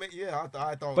don't know, mate. Yeah,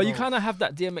 I don't. But you know. kind of have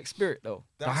that DMX spirit though.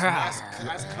 That's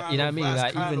kind you know what I of- mean? that's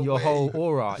Like kind even of your where whole he-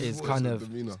 aura he is was kind The of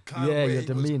demeanor. kind of yeah. where Your he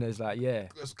was- demeanor is like yeah.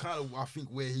 That's kind of I think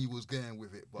where he was going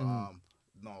with it, but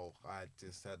no, I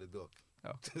just had a dog.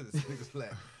 Oh. It was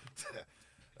like,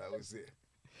 that was it.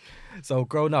 So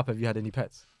growing up, have you had any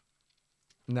pets?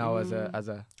 Now as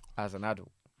Mm. an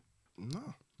adult.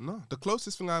 No. The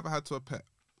closest thing I ever had to a pet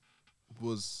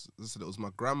was, as I said, it was my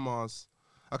grandma's.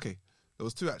 Okay, there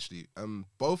was two actually.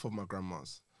 Both of my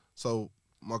grandmas. So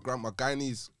my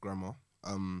Guyanese grandma,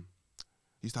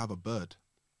 used to have a bird.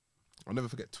 I'll never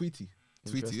forget Tweety.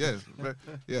 Tweety, yeah,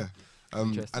 yeah.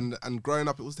 Interesting. And growing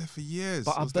up, it was there for years.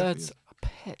 But It are was there for birds years.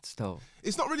 pets though?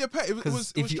 It's not really a pet. It Because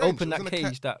was. if was you strange. open It that was in a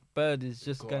cage, that bird is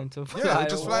just going to fly yeah, it would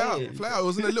just fly away. out. Fly out. It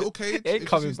was in a little cage. It ain't just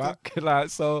coming used to- back. Like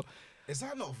so. Is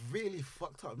that not really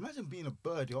fucked up? Imagine being a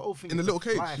bird. Your whole thing In a is little to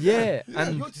cage. fly. Yeah, Yeah.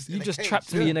 and You're just you in a just cage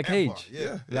trapped me in a forever. cage.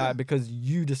 Yeah. Like because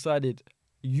you decided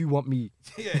you want me.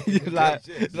 Yeah, You're like,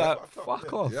 yeah, it's like fucked up,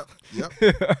 fuck yeah. off.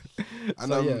 Yep. And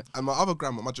So, yeah. and my other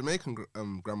grandma, my Jamaican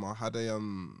grandma, had a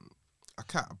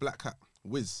cat, a black cat,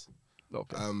 Wiz.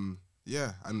 Okay.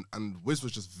 Yeah, and Wiz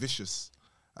was just vicious.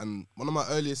 And one of my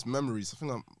earliest memories, I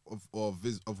think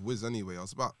of Wiz anyway, I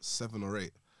was about 7 or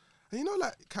 8. And you know,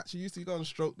 like cats, you used to go and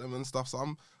stroke them and stuff. So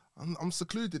I'm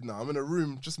secluded now. I'm in a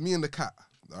room, just me and the cat.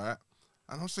 All right.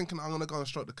 And I was thinking I'm gonna go and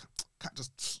stroke the cat. Cat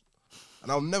just,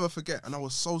 and I'll never forget. And I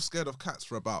was so scared of cats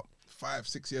for about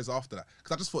 5-6 years after that,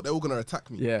 because I just thought they were all gonna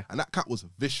attack me. Yeah. And that cat was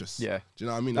vicious. Yeah. Do you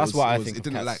know what I mean? That's it was, what I it was- think. It of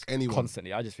didn't cats like anyone.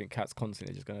 Constantly, I just think cats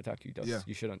constantly just gonna attack you. Yeah.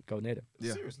 You shouldn't go near them.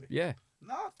 Yeah. Seriously. Yeah.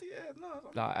 No, no.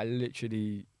 Like I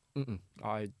literally,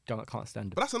 I can't stand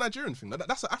But them. that's a Nigerian thing.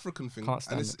 That's an African thing. Can't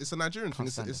stand and it. it's a Nigerian thing.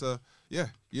 Can't It's stand a yeah.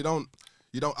 You don't.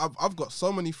 I've got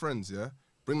so many friends. Yeah,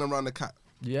 bring them around the cat.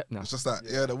 Yeah, no. It's just that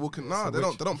they're walking. Nah, they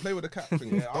don't play with the cat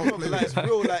thing. Yeah, I Don't remember, play like, with it's it.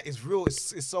 real, like it's real.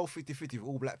 It's so 50-50 with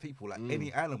all black people. Like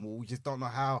any animal, we just don't know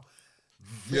how.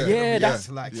 Yeah, Yeah, that's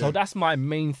like so. That's my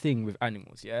main thing with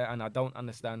animals, yeah. And I don't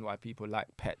understand why people like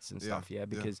pets and Yeah, stuff, yeah. yeah.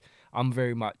 Because I'm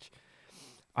very much,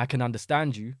 I can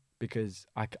understand you because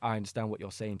I understand what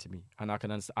you're saying to me, and I can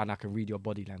and I can read your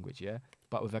body language, yeah.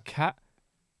 But with a cat,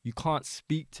 you can't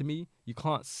speak to me, you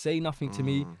can't say nothing to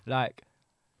me, like.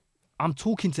 I'm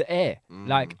talking to air.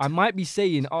 Like I might be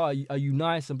saying, "Oh, are you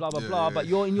nice?" and blah blah Yeah, blah. yeah, But yeah.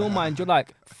 you're in your mind, you're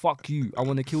like, "Fuck you! I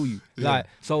want to kill you." Yeah. Like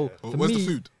so, for Where's me, the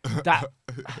food?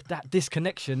 that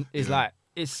disconnection is like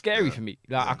it's scary for me.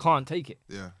 Like I can't take it.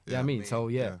 Yeah, You know yeah. what I mean? So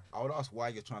yeah. I would ask why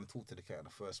you're trying to talk to the cat in the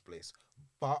first place,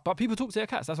 but But people talk to their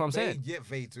cats. That's what I'm saying. yeah,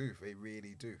 they do. They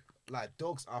really do. Like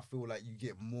dogs, I feel like you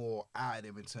get more out of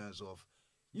them in terms of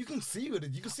You can see it.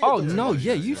 You can see. Oh a dog. no,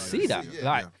 yeah, yeah, you yeah, see yeah, that. yeah,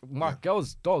 Like yeah, my yeah.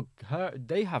 girl's dog,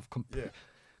 they have Yeah.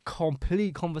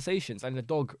 complete conversations, and the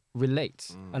dog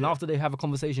relates. Mm. And after they have a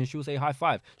conversation, she'll say high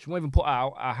five. She won't even put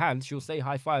out her hand. She'll say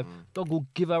high five. Dog will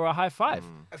give her a high five.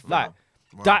 Like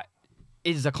Wow. that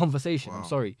is a conversation. I'm Wow.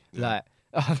 sorry. Yeah.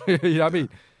 Like you know what I mean?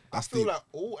 I That's feel deep. like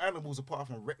all animals apart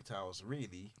from reptiles,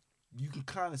 really, you can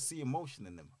kind of see emotion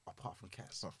in them. Apart from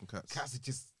cats. Apart from cats. Cats are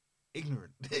just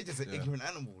ignorant. They're just an Yeah. ignorant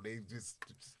animal. They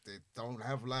don't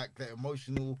have like that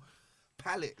emotional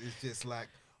palate. It's just like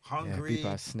hungry,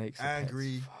 people have snakes as pets.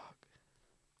 angry.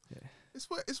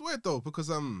 It's weird though because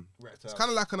it's Reptiles. kind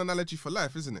of like an analogy for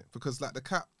life, isn't it? Because like the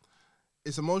cat,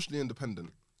 it's emotionally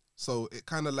independent, so it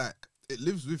kind of like it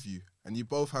lives with you, and you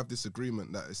both have this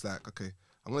agreement that it's like, okay,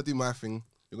 I'm gonna do my thing,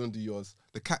 you're gonna do yours.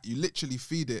 The cat, you literally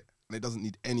feed it, and it doesn't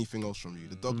need anything else from you.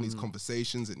 The dog needs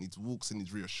conversations, it needs walks, it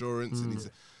needs reassurance, it needs.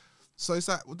 So it's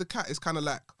like with the cat, it's kind of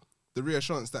like the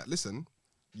reassurance that listen,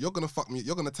 you're gonna fuck me,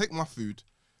 you're gonna take my food.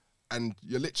 And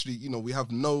you're literally, we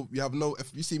have no.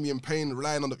 If you see me in pain,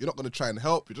 relying on it, you're not gonna try and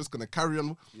help. You're just gonna carry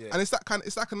on. Yeah. And it's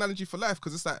like analogy for life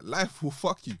because it's like life will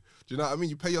fuck you. Do you know what I mean?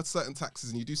 You pay your certain taxes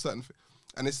and you do certain,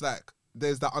 and it's like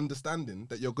there's that understanding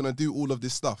that you're gonna do all of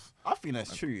this stuff. I think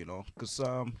that's true, because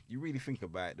you really think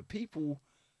about it. The people,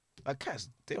 cats,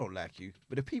 they don't like you,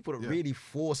 but the people that Yeah. really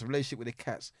force a relationship with the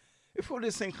cats, it's probably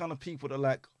the same kind of people that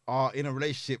like are in a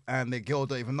relationship and their girl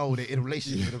don't even know they're in a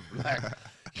relationship with them. Like,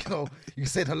 you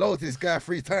said hello to this guy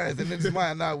 3 times and then it's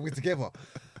mine now we're together.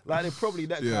 Like they're probably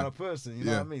that Yeah. kind of person, you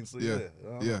know what I mean? So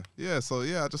yeah. So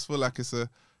I just feel like it's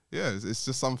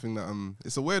just something that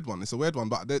it's a weird one. It's a weird one,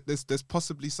 but there's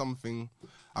possibly something.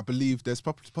 I believe there's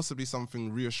possibly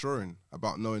something reassuring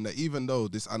about knowing that even though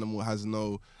this animal has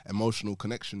no emotional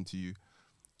connection to you,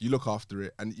 you look after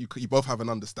it, and you both have an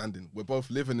understanding. We're both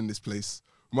living in this place.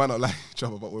 We might not like each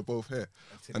other, but we're both here,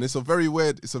 and it's a very,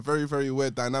 very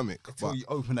weird dynamic. Until But you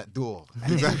open that door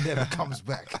and it never comes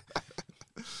back.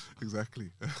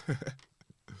 exactly.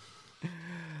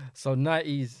 So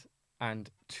 90s and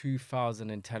 2000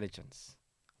 intelligence.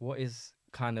 What is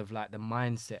kind of like the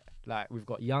mindset? Like we've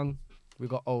got young, we've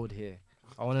got old here.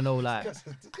 I want to know like This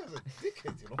guy's a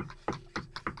dickhead, you know.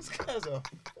 This guy's a.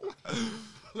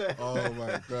 Oh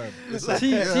my god.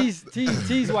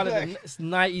 T's one of the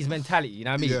 90s mentality, you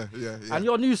know what I mean? Yeah. And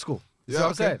you're new school. You see what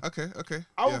I'm saying? Okay.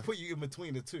 I would Yeah. put you in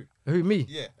between the two. Who, me?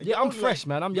 Yeah. Yeah, I'm fresh,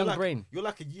 man. I'm you're young like, brain. You're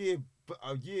like a year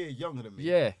younger than me.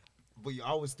 Yeah. But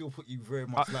I would still put you very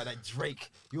much like that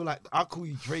Drake. You're like, I'll call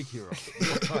you Drake era.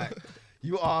 You're like,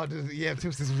 you are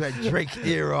this is like Drake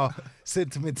era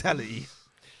sentimentality.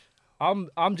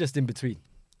 I'm just in between.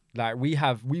 Like we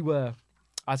were,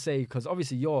 I say, because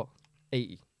obviously you're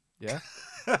 80, yeah,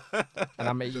 and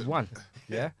I'm 81,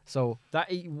 yeah. So that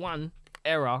 81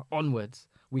 era onwards,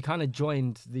 we kind of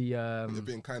joined the. You're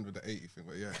being kind with the 80 thing,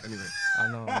 but yeah. Anyway. I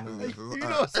know. You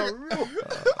know, so real.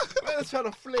 Man, trying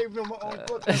to flame me on my own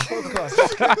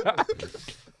podcast.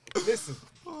 Listen,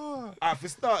 for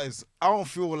starters, I don't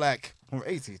feel like from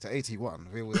 80 to 81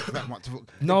 there was that much.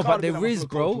 No, It but can't have been there that much is, of a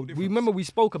bro. cultural We difference. remember we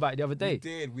spoke about it the other day.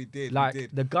 We did. Like we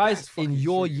did. the guys That's in fucking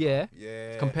your true, year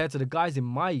yeah, compared to the guys in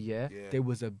my year, Yeah. there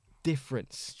was a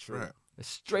difference. true. Right. A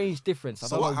strange difference. I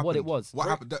So don't know what it was. What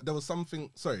happened? There was something.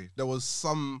 Sorry, there was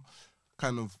some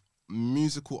kind of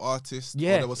musical artist.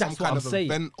 Yeah, or there was some that's what kind I'm of saying.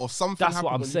 event or something That's happened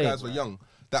what I'm when saying. you guys were young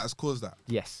that has caused that.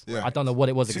 Yes. Yeah. I don't know what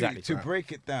it was To- exactly. To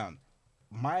break it down,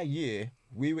 my year,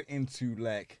 we were into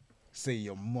like, say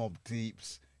your Mob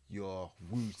Deeps, your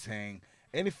Wu-Tang,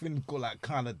 anything got like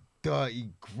kind of dirty,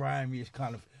 grimy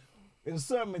kind of. There's a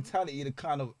certain mentality that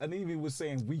kind of, and even was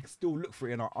saying we still look for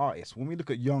it in our artists. When we look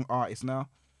at young artists now,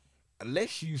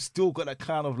 unless you still got that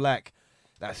kind of like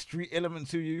that street element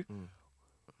to you.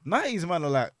 90s man are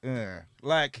like,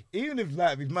 like even if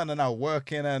like these men are now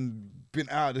working and been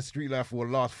out of the street life for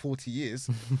the last 40 years,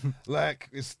 like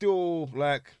it's still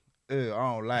like, I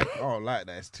don't like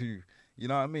that. It's too, you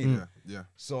know what I mean? Yeah.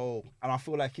 So, and I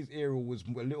feel like his era was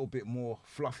a little bit more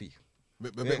fluffy.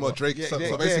 A bit more Drake. Yeah, so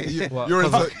yeah, basically, yeah. What? you're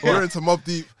into Mobb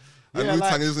Deep, and Yeah,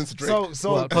 Wu-Tang like, is into Drake.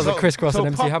 What, 'cause of Criss Cross and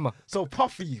MC Hammer? So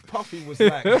Puffy was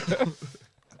like,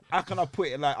 how can I put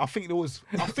it? Like, I think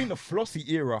the Flossy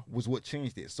era was what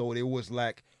changed it. So it was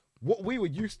like what we were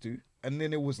used to, and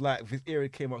then it was like this era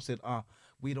came up and said,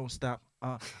 we don't stop.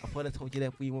 I thought I told you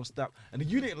that we won't stop. And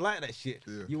you didn't like that shit.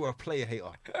 Yeah. You were a player hater.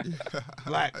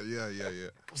 Like, yeah.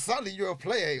 suddenly you're a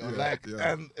player hater. Yeah, like,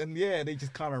 yeah. and yeah, they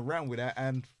just kind of ran with that.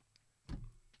 And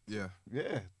Yeah.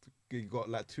 yeah, you got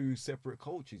like two separate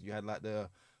cultures. You had like the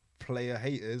player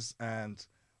haters, and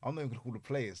I'm not even gonna call the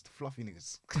players the fluffy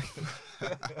niggas.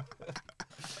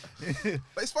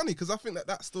 But it's funny because I think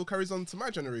that still carries on to my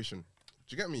generation.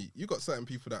 Do you get me? You got certain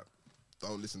people that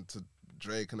don't listen to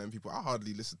Drake, and then people I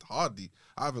hardly listen to.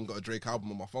 I haven't got a Drake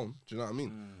album on my phone. Do you know what I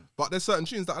mean? But there's certain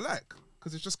tunes that I like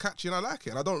because it's just catchy and I like it.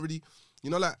 And I don't really,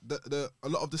 like a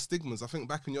lot of the stigmas. I think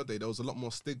back in your day there was a lot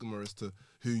more stigma as to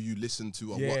who you listened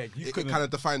to or Yeah, what. you It couldn't- kind of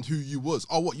defined who you was.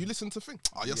 Oh, what you listen to?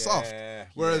 You're soft.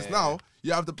 Whereas now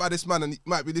you have the baddest man and he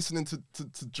might be listening to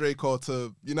Drake or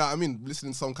to, you know what I mean,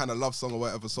 listening to some kind of love song or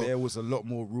whatever. So There was a lot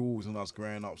more rules when I was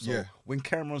growing up. So Yeah. when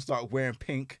Cameron started wearing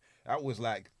pink, that was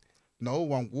like, no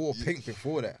one wore pink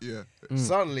before that. yeah.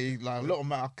 Suddenly, like a lot of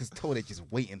men, I could tell they're just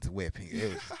waiting to wear pink. They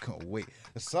just couldn't wait.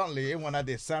 And suddenly, everyone had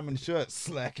their salmon shirts.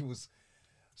 Like it was,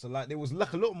 so like there was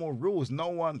like a lot more rules. No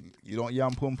one, you don't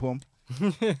yam pum pum.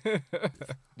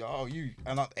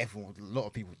 Everyone, a lot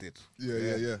of people did.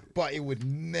 Yeah. But it would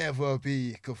never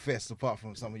be confessed apart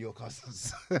from some of your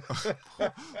cousins.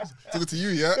 Talking to you,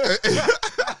 yeah.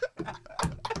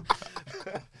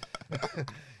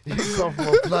 You come from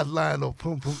a bloodline of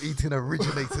pum pum eating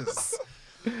originators.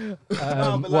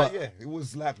 It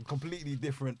was like completely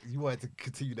different. You wanted to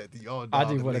continue that? I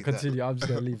didn't want to continue. I'm just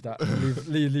gonna leave that.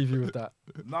 leave you with that.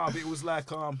 Nah, but it was like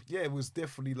it was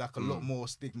definitely like a lot more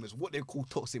stigmas. What they call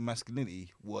toxic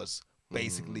masculinity was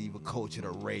basically the culture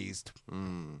that raised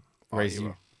Raise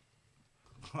you.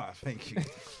 Thank you.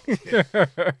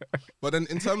 But then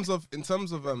in terms of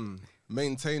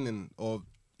maintaining or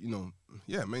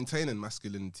maintaining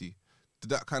masculinity, did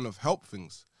that kind of help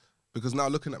things? Because now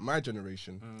looking at my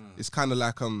generation, it's kind of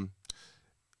like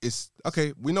it's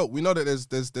okay. We know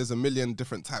that there's a million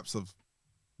different types of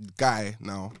guy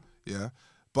now, yeah.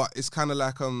 But it's kind of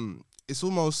like it's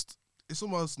almost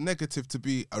negative to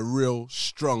be a real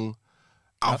strong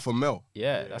alpha male.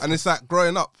 Yeah, And it's like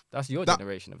growing up. that's your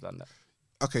generation have done that.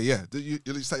 Okay, yeah.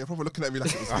 You're probably looking at me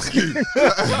like it was you.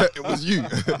 It was you.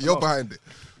 You're behind it.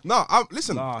 No,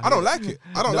 listen. I don't like it.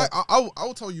 I don't like. I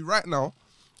will tell you right now,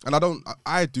 and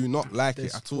I do not like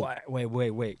it at all.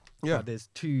 Wait. Yeah. But there's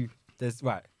two. There's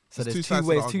right. So There's there's two two sides to the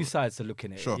ways, two argument. sides to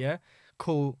looking at Sure. it. Yeah.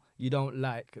 Cool. You don't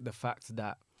like the fact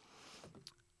that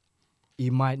he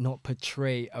might not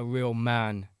portray a real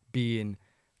man being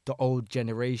the old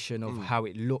generation of how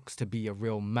it looks to be a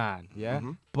real man. Yeah.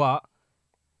 But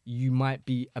you might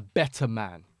be a better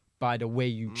man by the way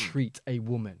you treat a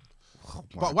woman.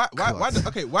 But why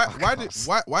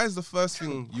is the first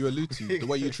thing you allude to the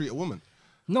way you treat a woman?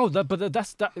 No,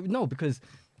 that's no, because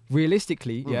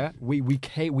realistically, yeah,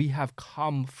 we have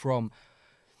come from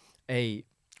a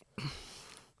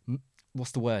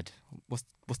what's the word? What's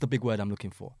the big word I'm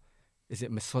looking for? Is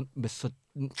it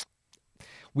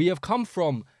we have come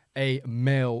from a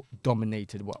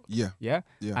male-dominated world. Yeah.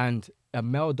 And a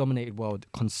male-dominated world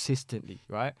consistently,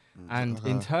 right? And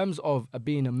in terms of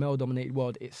being a male-dominated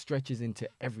world, it stretches into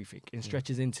everything. It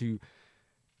stretches into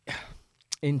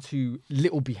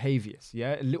little behaviors,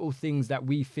 yeah, little things that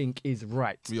we think is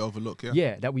right. We overlook, yeah.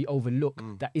 Yeah, that we overlook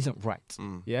that isn't right.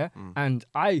 Yeah. And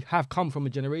I have come from a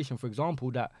generation, for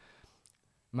example, that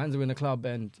mans are in a club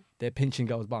and they're pinching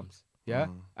girls' bums. Yeah.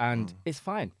 And it's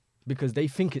fine because they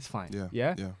think it's fine.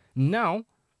 Yeah. Now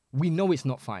we know it's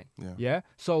not fine. Yeah. Yeah.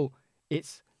 So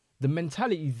it's the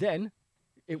mentality then,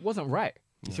 it wasn't right.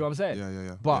 You see what I'm saying?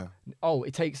 Yeah. But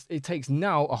it takes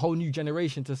now a whole new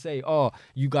generation to say, oh,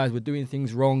 you guys were doing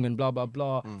things wrong and blah blah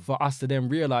blah, for us to then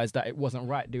realize that it wasn't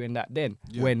right doing that then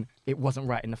when it wasn't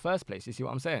right in the first place. You see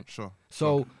what I'm saying? Sure.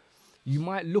 So you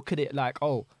might look at it like,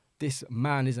 oh, this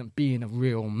man isn't being a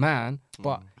real man,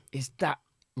 but is that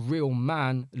real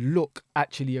man look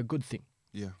actually a good thing?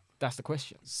 Yeah. That's the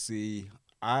question. See,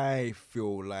 I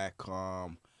feel like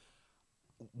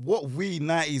what we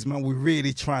 90s man we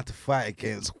really trying to fight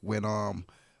against when the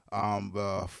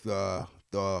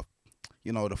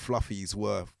fluffies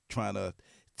were trying to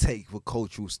take the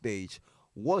cultural stage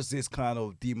was this kind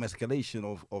of demasculation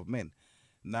of men.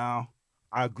 Now,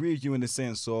 I agree with you in the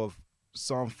sense of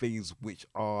some things which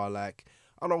are like,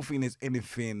 I don't think there's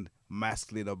anything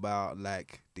masculine about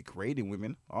like degrading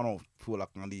women. I don't feel like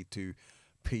I need to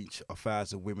pinch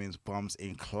 1,000 women's bums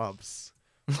in clubs.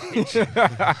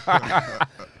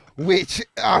 Which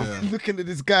I'm looking at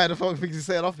this guy, the fucking things he's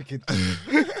saying, I'm thinking.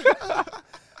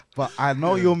 But I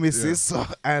know your missus, so,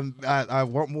 and I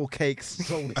want more cakes.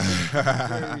 So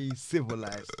very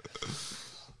civilized.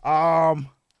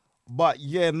 But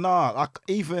yeah, like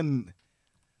even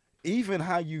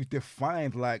how you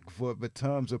defined like for the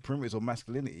terms of perimeters of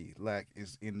masculinity, like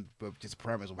is in just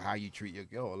parameters of how you treat your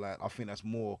girl. Like I think that's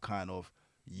more kind of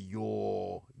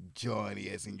your journey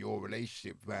as in your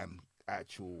relationship than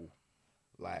actual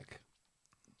like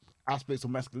aspects of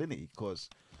masculinity. Because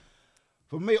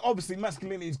for me, obviously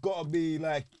masculinity's got to be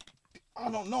like I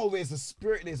don't know. There's a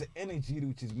spirit. There's an energy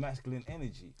which is masculine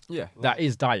energy. Yeah, that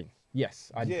is dying.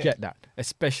 Yes, I Yeah. get that,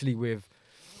 especially with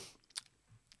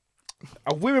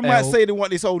Women might L. say they want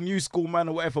this old new school man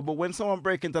or whatever, but when someone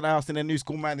break into the house and their new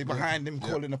school man is behind them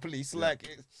calling the police, like,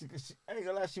 she ain't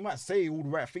gonna lie, she might say all the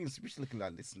right things. She's looking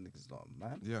like, listen, nigga's not a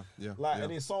man. Yeah. Like, yeah.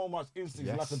 and there's so much instance,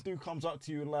 Yes. like a dude comes up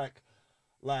to you and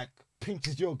like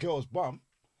pinches your girl's bum.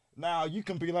 Now you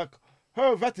can be like,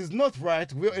 "Oh, that is not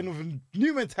right. We're in a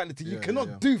new mentality. You Yeah, cannot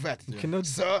yeah. do that. You cannot-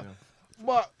 sir."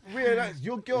 But realize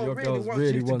your girl your really girl wants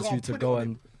really you to wants go you and to put it go on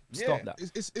and him. stop Yeah.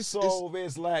 that. It's So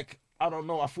there's like, I don't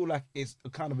know. I feel like it's a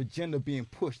kind of agenda being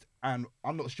pushed, and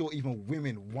I'm not sure even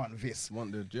women want this.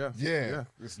 wanted, yeah. Yeah,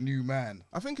 this new man.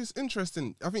 I think it's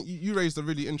interesting. I think you raised a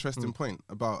really interesting point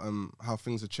about how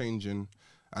things are changing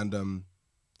and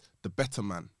the better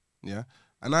man. Yeah,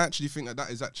 and I actually think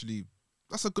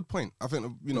that's a good point. I think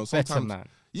sometimes better man.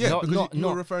 Yeah, not, because not, you were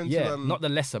not, referring yeah, to not the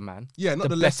lesser man. yeah, not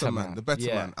the lesser better man, the better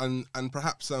Yeah. man, and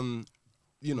perhaps So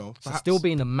perhaps still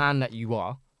being the man that you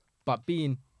are, but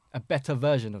being a better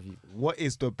version of you. What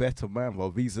is the better man,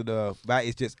 bro? That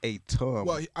is just a term.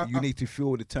 Well, you need to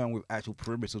fill the term with actual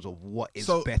perimeters of what is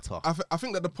so better. I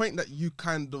think that the point that you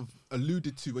kind of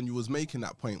alluded to when you was making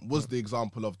that point was the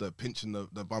example of the pinching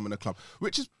the bum in the club,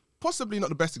 which is possibly not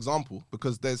the best example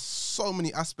because there's so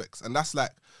many aspects, and that's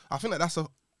like I think that that's a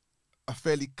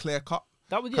fairly clear cut.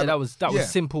 That was Kind of- was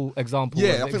simple example. Yeah,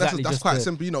 of I think exactly that's just quite to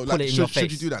simple. put Like it in your should you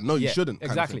face. do that? No, you Yeah, shouldn't. kind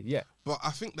of Exactly. thing. Yeah. But I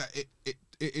think that it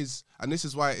is, and this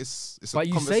is why it's a But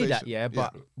you say that, conversation. yeah.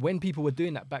 But when people were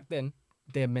doing that back then,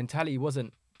 their mentality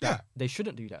wasn't that Yeah. they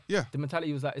shouldn't do that. Yeah. The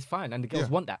mentality was that it's fine, and the girls Yeah.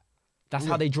 want that. That's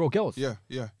Yeah. how they draw girls. yeah.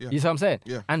 You see what I'm saying?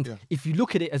 Yeah, And yeah. if you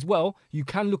look at it as well, you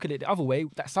can look at it the other way.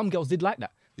 That some girls did like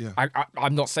that. Yeah.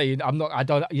 I'm not saying I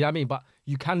don't. You know what I mean? But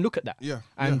you can look at that. Yeah,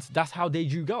 And yeah. that's how they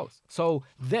drew girls. So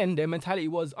then their mentality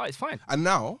was, oh, it's fine. And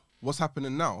now, what's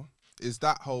happening now is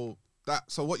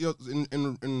so what you're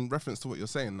in reference to what you're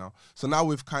saying now. So now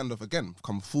we've kind of again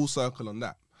come full circle on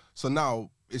that. So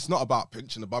now it's not about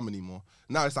pinching the bum anymore.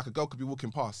 Now it's like a girl could be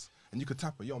walking past and you could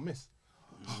tap her, yo, miss.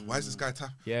 Oh, why is this guy tap?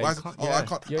 Yeah, why you is can't- I yeah.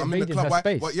 can't. You're I'm in the invading club. her Why?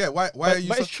 space. Why But are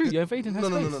you? it's true, you're invading her no,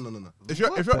 space. No. If you're,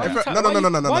 Why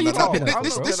no. you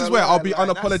This is bro? where I'll be Like,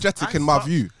 unapologetic in my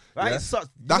view. That Yeah? is such.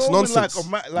 That's you know, when, nonsense.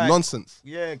 like, Nonsense.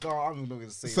 Yeah, God, I'm not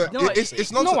gonna say So that. No,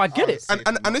 it's no, nonsense. I get it.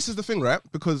 And this is the thing, right?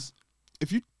 Because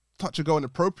if you touch a girl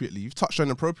inappropriately, you've touched her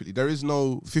inappropriately. There is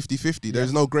no 50-50. There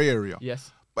is no grey area. Yes.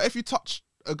 But if you touch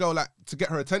a girl like to get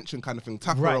her attention, kind of thing,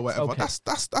 tap her Right, or whatever, okay.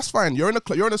 that's fine. You're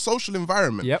in a social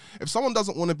environment. Yep. If someone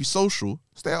doesn't want to be social,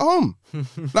 stay at home.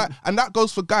 And that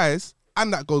goes for guys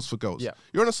and that goes for girls. Yeah.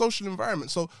 You're in a social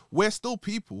environment, so we're still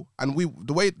people, and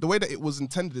the way that it was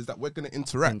intended is that we're going to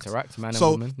interact. Man and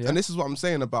So, woman. Yeah. and this is what I'm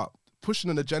saying about pushing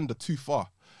an agenda too far,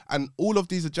 and all of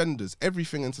these agendas,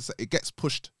 everything in society, it gets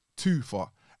pushed too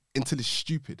far until it's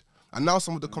stupid. And now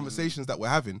some of the conversations that we're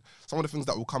having, some of the things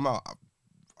that will come out,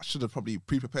 I should have probably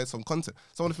pre-prepared some content.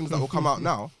 Some of the things that will come out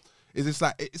now is it's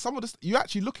like some of this. You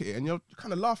actually look at it and you're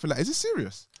kind of laughing like, is it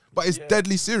serious? But it's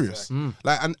deadly serious.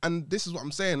 Like, and this is what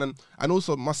I'm saying. And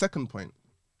also my second point,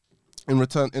 in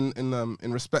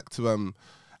respect to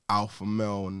alpha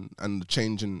male and the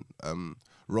changing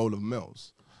role of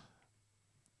males.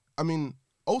 I mean,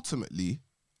 ultimately,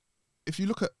 if you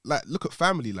look at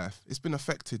family life, it's been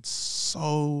affected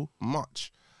so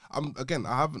much. I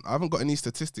haven't got any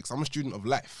statistics. I'm a student of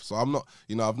life, so I'm not.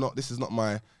 This is not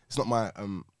my. It's not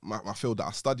my field that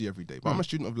I study every day. But I'm a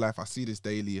student of life. I see this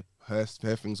daily, hear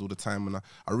things all the time, and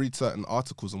I read certain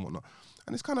articles and whatnot.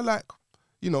 And it's kind of like,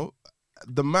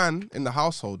 the man in the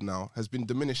household now has been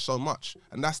diminished so much,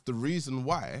 and that's the reason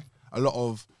why a lot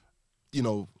of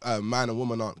man and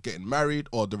woman aren't getting married,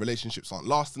 or the relationships aren't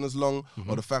lasting as long,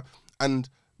 or the and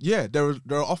yeah, there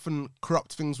are often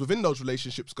corrupt things within those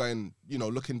relationships going,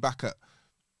 looking back at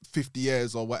 50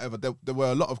 years or whatever, there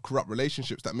were a lot of corrupt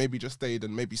relationships that maybe just stayed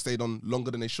on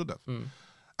longer than they should have.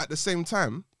 At the same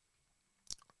time,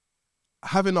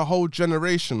 having a whole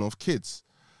generation of kids,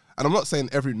 and I'm not saying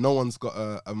no one's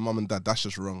got a mum and dad, that's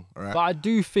just wrong, all right? But I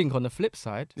do think on the flip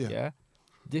side, Yeah.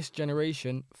 this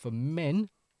generation for men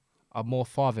are more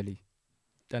fatherly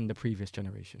than the previous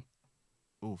generation.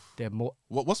 Oof. They're more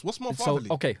What's more fatherly?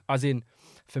 So okay, as in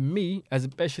for me,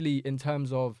 especially in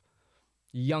terms of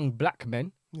young black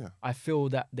men, Yeah. I feel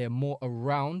that they're more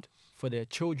around for their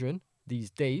children these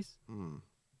days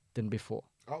than before.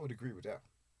 I would agree with that.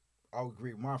 I would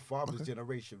agree. My father's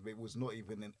generation, it was not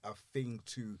even a thing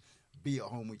to be at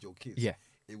home with your kids. Yeah.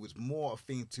 It was more a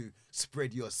thing to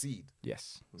spread your seed.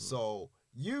 Yes. So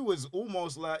you was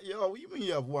almost like, yo, what you mean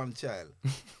you have one child?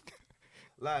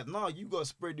 Like, no, you gotta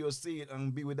spread your seed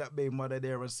and be with that baby mother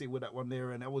there and sit with that one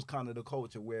there, and that was kind of the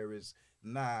culture. Whereas,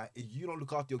 nah, if you don't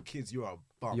look after your kids, you're a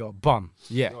bum. You're a bum.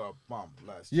 Yeah. You're a bum.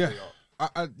 Like, Yeah, straight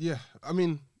up. I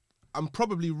mean, I'm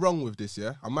probably wrong with this.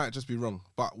 Yeah, I might just be wrong.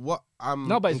 But what I'm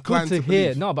No, but it's good inclined to hear.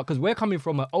 believe- No, because we're coming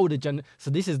from an older gen. So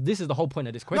this is the whole point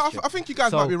of this No, question. I think you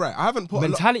guys So, might be right. I haven't put a lot.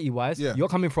 mentality wise, Yeah. you're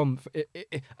coming from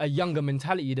a younger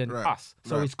mentality than Right, us.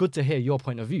 So right. it's good to hear your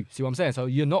point of view. See what I'm saying? So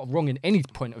you're not wrong in any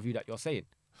point of view that you're saying.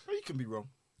 Well, you can be wrong.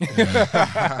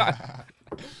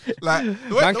 Like,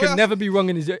 Man can never be wrong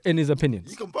in his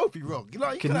opinions. You can both be wrong. You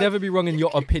know, you Can never be wrong in your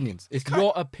opinions. It's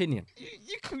your opinion.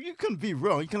 You can be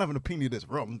wrong. You can have an opinion that's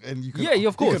wrong, and you can Yeah,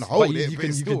 of course, you can but hold you- it, you but can-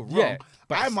 it's you still can- wrong. yeah,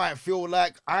 but I it's- might feel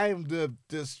like I'm the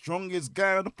strongest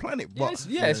guy on the planet, but It's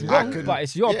I wrong, could- but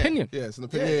it's your yeah. opinion. Yeah, it's an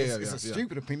Yeah, opinion. it's a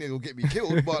stupid opinion. It'll get me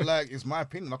killed, but like it's my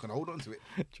opinion. I can hold on to it.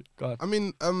 God. I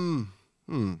mean,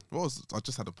 what was? I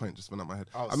just had a point just went out my head.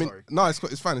 Oh, I mean, sorry. no, it's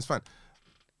fine. It's fine.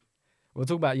 We'll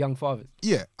talk about young fathers.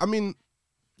 Yeah, I mean,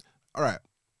 all right.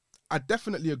 I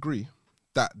definitely agree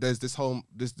that there's this whole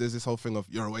thing of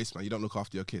you're a waste man. You don't look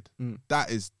after your kid.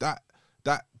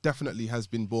 That definitely has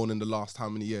been born in the last how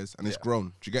many years, and it's grown.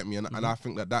 Do you get me? And I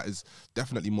think that is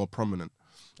definitely more prominent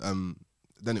than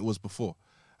it was before.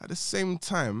 At the same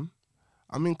time,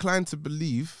 I'm inclined to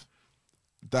believe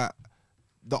that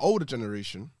the older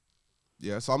generation,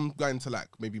 so I'm going to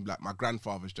maybe my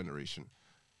grandfather's generation.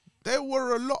 There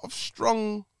were a lot of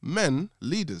strong men,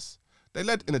 leaders. They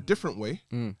led in a different way.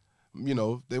 You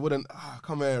know, they wouldn't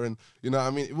come here and what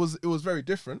I mean. It was very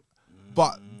different,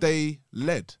 but they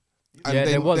led. And Yeah,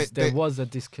 they- there was a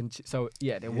discontinue. So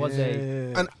yeah, there was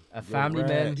a family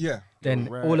man. Yeah. Then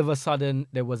You're all right. of a sudden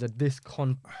there was a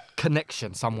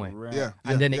connection somewhere, Yeah,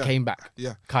 and then it yeah. came back.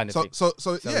 Yeah, kind of so, thing.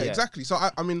 So yeah, yeah. exactly. So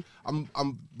I mean, I'm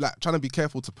like trying to be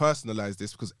careful to personalize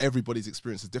this because everybody's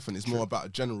experience is different. It's more about a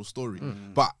general story.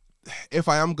 But if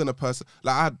I am gonna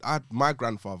I had my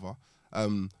grandfather,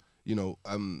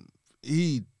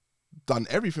 he done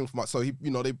everything for my. So they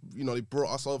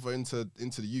brought us over into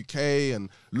the UK and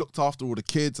looked after all the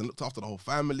kids and looked after the whole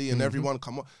family and everyone.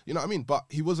 Come on, you know what I mean? But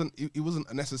he wasn't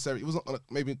necessary. He wasn't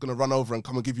maybe gonna run over and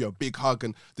come and give you a big hug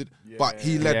but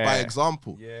he led by Yeah.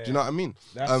 example. Yeah. Do you know what I mean?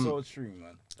 That's so true,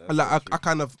 man. That's Like so I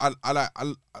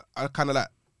true. kind of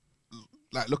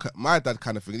like look at my dad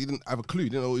kind of thing. He didn't have a clue. He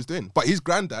didn't know what he was doing. But his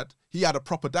granddad, he had a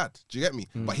proper dad. Do you get me?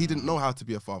 But he didn't know how to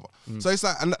be a father. So it's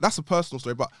like, and that's a personal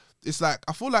story. But it's like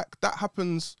I feel like that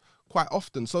happens quite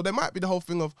often. So there might be the whole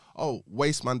thing of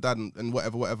waste man dad and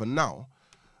whatever now.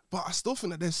 But I still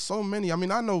think that there's so many. I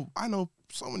mean, I know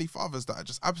so many fathers that are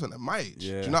just absent at my age. Do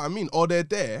Yeah. you know what I mean? Or they're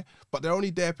there, but they're only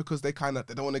there because they don't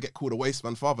want to get called a waste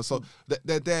man father. So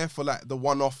they're there for like the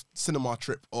one-off cinema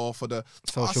trip or for the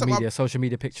Social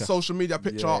media picture. social media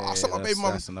picture. Yeah, I sent my baby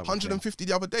mum that's another 150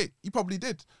 the other day. You probably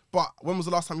did. But when was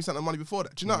the last time you sent the money before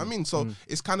that? Do you know what I mean? So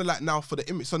it's kind of like now for the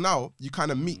image. So now you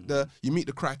kind of meet the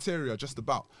criteria just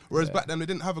about. Whereas back then we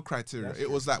didn't have a criteria.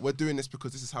 It was like we're doing this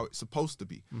because this is how it's supposed to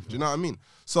be. Do you know what I mean?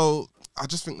 So I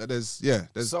just think that there's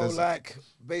like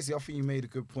basically, I think you made a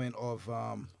good point of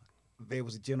there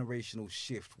was a generational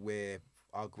shift where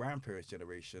our grandparents'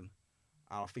 generation,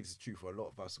 and I think it's true for a lot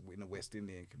of us in the West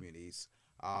Indian communities,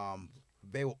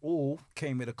 they were all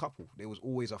came in a couple. There was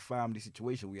always a family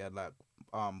situation. We had like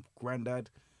granddad,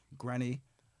 granny,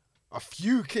 a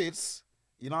few kids.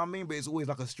 You know what I mean? But it's always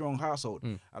like a strong household.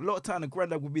 A lot of time the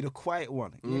granddad would be the quiet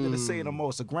one. He ain't gonna say the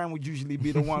most. The grand would usually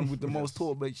be the one with the most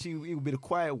talk, but he would be the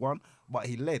quiet one, but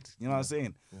he led. You know what I'm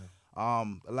saying?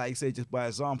 Like you said, just by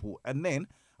example. And then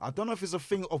I don't know if it's a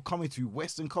thing of coming to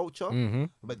Western culture,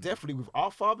 but definitely with our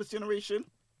father's generation,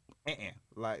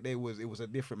 like it was a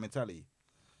different mentality.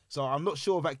 So I'm not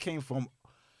sure if that came from.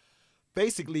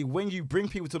 Basically, when you bring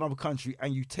people to another country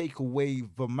and you take away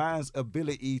the man's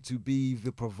ability to be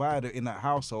the provider in that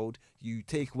household, you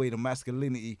take away the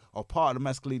masculinity or part of the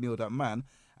masculinity of that man,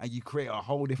 and you create a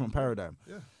whole different paradigm.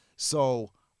 Yeah. So,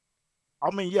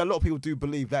 I mean, yeah, a lot of people do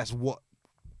believe that's what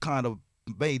kind of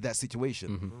made that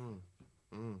situation.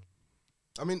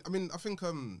 I mean, I think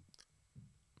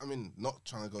not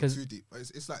trying to go too deep, but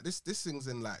it's like this thing's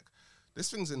in like. This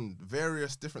thing's in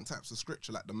various different types of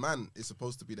scripture. Like the man is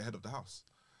supposed to be the head of the house.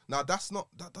 Now that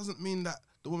doesn't mean that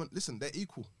the woman. Listen, they're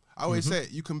equal. I always say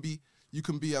it. You can be you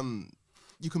can be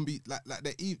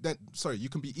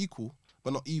equal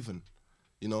but not even.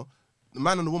 You know, the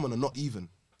man and the woman are not even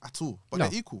at all, but they're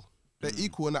equal. They're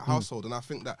equal in that household, and I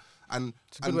think that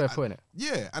It's a good way of putting it.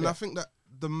 Yeah, and I think that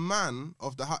the man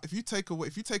of the house. If you take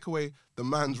away the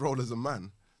man's role as a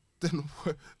man, then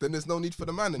there's no need for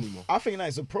the man anymore. I think that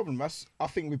is a problem. I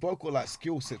think we both got like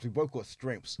skill sets. We both got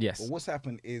strengths. Yes. But what's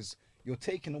happened is you're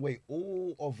taking away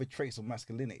all of the traits of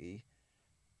masculinity,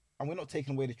 and we're not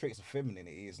taking away the traits of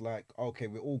femininity. It's like, okay,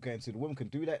 we're all going to the woman can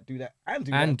do that, and do that, and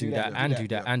do and that, do that. and do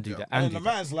that, yeah, and do yeah. that, And and then do the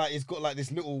that. man's like, it's got like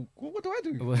this little, what do I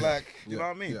do? Well, Like, you Yeah, know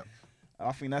what I mean? yeah.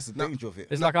 I think that's the danger of it.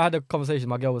 It's like I had a conversation.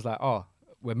 My girl was like, "Oh,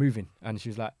 we're moving," and she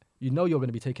was like, "You know, you're going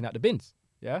to be taking out the bins,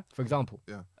 yeah? For example,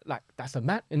 Yeah. like that's a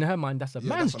man in her mind. That's a Yeah,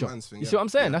 man's that's a job. man's thing, You yeah. see what I'm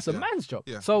saying? Yeah, That's a yeah. man's job.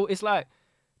 Yeah. So it's like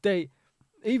they,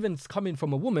 even coming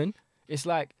from a woman, it's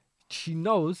like she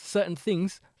knows certain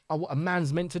things are what a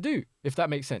man's meant to do. If that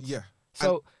makes sense. Yeah.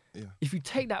 So Yeah. if you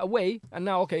take that away, and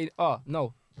now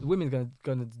no, the women's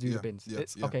gonna do Yeah, the bins. yeah,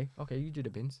 It's yeah. okay, you do the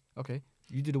bins. Okay,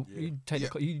 you do the you take Yeah.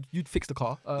 the car, you fix the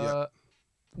car. Yeah.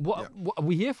 What are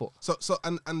we here for? So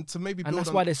and to maybe And build that's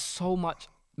on, why there's so much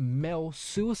male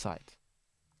suicide.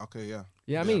 okay, yeah.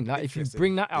 You know what I Yeah. mean? Like if you Interesting.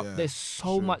 bring that out, Yeah, there's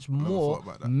so true. much Never more thought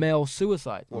about that. male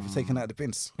suicide. What for taking out the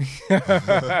bins?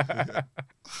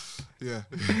 Yeah.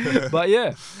 But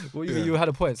yeah, well, Yeah. you had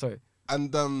a point. Sorry.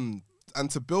 And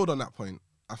to build on that point,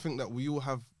 I think that we all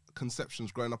have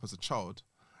conceptions growing up as a child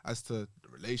as to the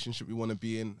relationship we want to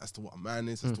be in, as to what a man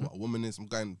is, as to what a woman is. I'm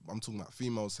talking about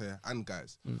females here and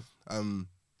guys.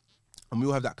 And we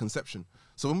all have that conception.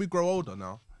 So when we grow older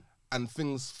now and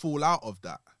things fall out of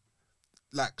that,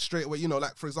 like straight away, you know,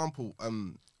 like for example,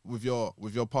 with your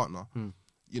partner,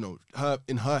 you know, her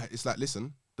it's like,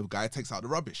 listen, the guy takes out the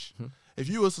rubbish. If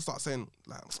you was to start saying,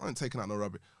 like, I ain't taking out no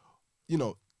rubbish, you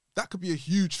know, that could be a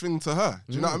huge thing to her.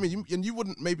 Do you know what I mean? And you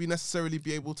wouldn't maybe necessarily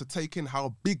be able to take in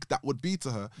how big that would be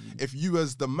to her if you,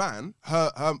 as the man,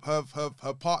 her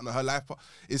partner, her life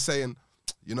is saying,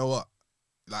 you know what,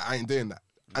 like I ain't doing that,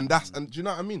 and do you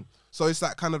know what I mean? So it's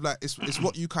like kind of like it's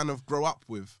what you kind of grow up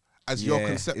with as your Yeah,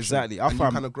 conception. exactly. And you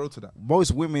kind of grow to that.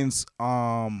 Most women's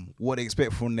what they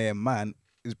expect from their man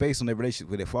is based on their relationship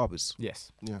with their fathers.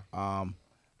 Yes. Yeah.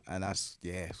 And that's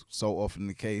so often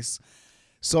the case.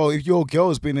 So if your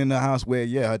girl's been in a house where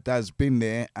her dad's been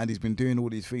there and he's been doing all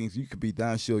these things, you could be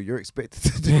damn sure you're expected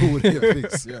to do all these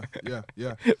things.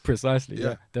 Yeah. Precisely. Yeah.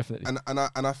 Yeah. Definitely. And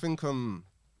I think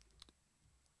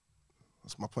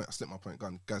that's my point. I slipped my point. Go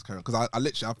on, guys, carry on. Because I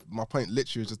literally, my point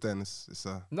literally was just there. And it's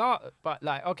No, but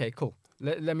like, okay, cool.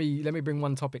 Let me bring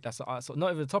one topic that's so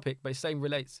not even a topic, but it's same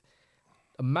relates.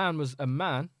 A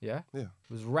man, yeah,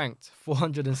 was ranked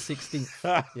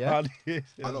 416th, yeah,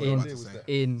 I know what in you're about to say.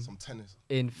 in Some tennis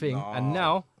in thing, and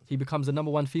now he becomes the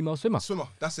 #1 female swimmer. swimmer.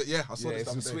 That's it. Yeah, I saw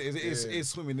this. It's, the other day. it's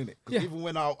swimming, innit? Because Yeah. even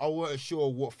when I wasn't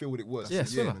sure what field it was. Yeah,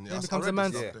 swimmer. man, He yeah, I becomes read a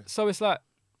man. this the other day. So it's like,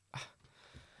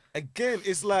 Again,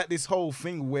 it's like this whole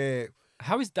thing where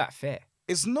how is that fair?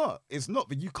 it's not,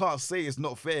 but you can't say it's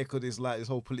not fair because it's like this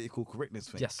whole political correctness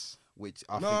thing. Yes. Which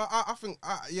I No, think. I think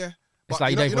yeah. It's But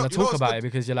like you don't know- want to talk what's about good? it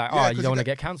because you're like, Yeah, oh, 'cause you don't want to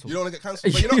get cancelled. You don't want to get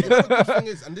cancelled. But you know what the good thing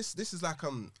is, and this is like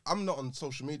I'm not on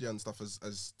social media and stuff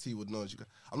as T would know.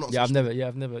 I'm not. On Yeah,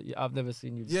 social I've never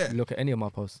seen you Yeah. look at any of my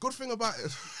posts. Good thing about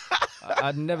it.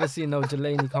 I'd never seen no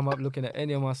Jelani come up looking at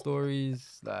any of my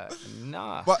stories. Like,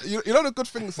 nah. But you know the good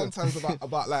thing sometimes about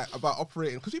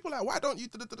operating, because people are like, why don't you?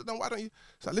 Why don't you?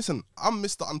 It's like, listen, I'm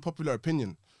Mr. Unpopular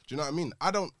Opinion. Do you know what I mean?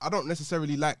 I don't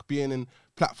necessarily like being in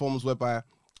platforms whereby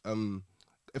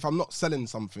if I'm not selling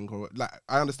something, or like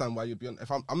I understand why you'd be on.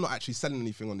 If I'm not actually selling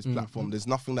anything on this platform, there's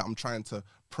nothing that I'm trying to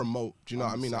promote. Do you know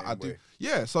what I mean? I do. way.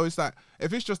 Yeah. So it's like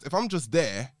if I'm just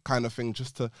there kind of thing,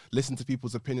 just to listen to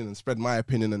people's opinion and spread my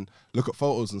opinion and look at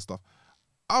photos and stuff.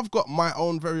 I've got my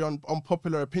own very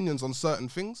unpopular opinions on certain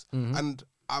things, and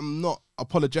I'm not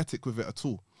apologetic with it at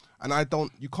all. And I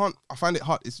find it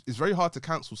hard. It's very hard to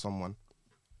cancel someone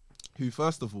who,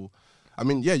 first of all, I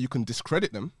mean, yeah, you can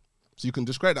discredit them. So you can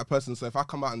discredit that person. So if I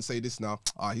come out and say this now,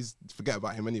 forget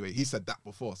about him anyway. He said that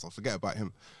before, so forget about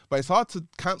him. But it's hard to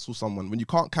cancel someone when you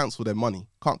can't cancel their money,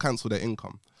 can't cancel their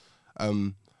income.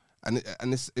 And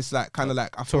it's like kind of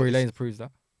like Tory Lanez proves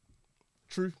that.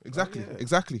 True,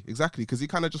 exactly. Because he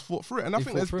kind of just fought through it, and I He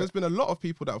think fought through there's it. been a lot of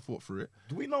people that have fought through it.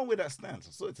 Do we know where that stands?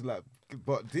 I saw it to like,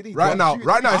 but did he? Right now, shoot-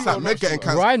 it's he like or Meg not getting shoot?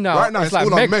 cancelled. Right now it's it's like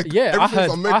all on Meg. Meg. Yeah,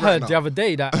 Everything's on Meg I right heard now. the other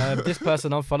day that this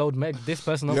person unfollowed Meg, this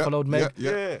person unfollowed Meg,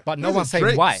 Yeah. but no Listen, one's saying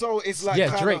Drake- why. So it's like yeah,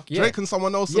 kinda- Drake. Yeah, Drake and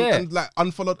someone else Yeah. and like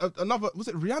unfollowed another. Was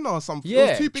it Rihanna or something? It yeah.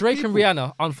 was two big Drake people. and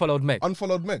Rihanna unfollowed Meg.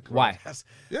 unfollowed Meg. Why? That's-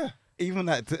 Yeah. Even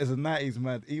that as a 90s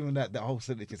man, even that whole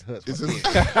sentence just hurts. It's my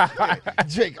just-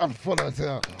 ears. Drake unfollowed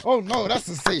her. Oh no, that's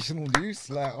sensational news.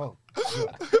 Like, oh,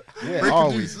 yeah, Breaking are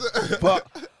we? news. But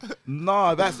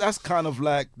no, that's kind of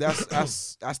like that's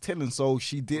telling. So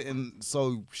he didn't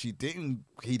shoot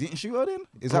her then?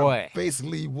 Is Boy. that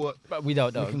basically what? But we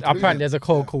don't know. conclude Apparently, it. there's a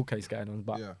cold case going on,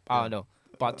 but Yeah, I don't know.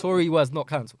 But Tory was not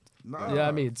cancelled. No. You know what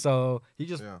I mean? So he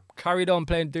just Yeah. carried on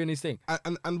doing his thing.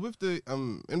 And with the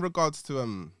in regards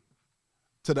to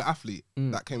to the athlete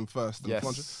that came first. And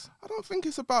Yes. I don't think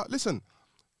it's about. Listen,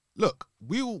 look,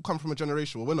 we all come from a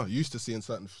generation where we're not used to seeing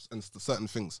certain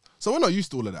things, so we're not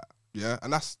used to all of that. Yeah,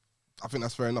 and I think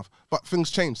that's fair enough. But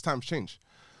things change, times change.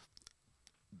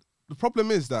 The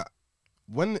problem is that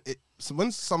when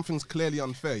something's clearly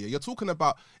unfair, you're talking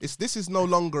about this is no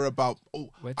longer about.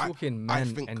 We're talking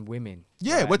men and women.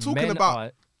 Yeah, right? we're talking Men about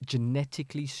are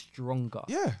genetically stronger.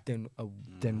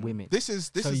 Than women. This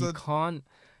is you can't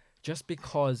just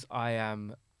because I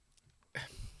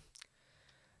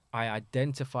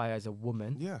identify as a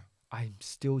woman. Yeah. I'm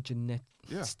still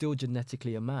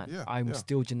genetically a man. Yeah, I'm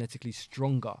still genetically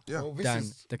stronger Well, than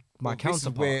my This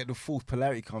counterpart. is where the false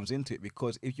polarity comes into it,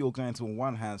 because if you're going to on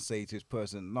one hand say to this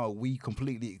person, no, we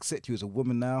completely accept you as a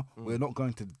woman now, we're not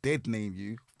going to dead name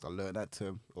you. I learned that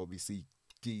term, obviously,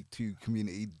 G2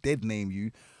 community, dead name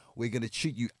you. We're going to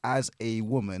treat you as a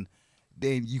woman.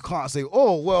 Then you can't say,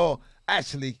 oh, well,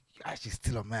 actually, you're actually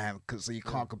still a man, so you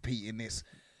can't compete in this.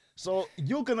 So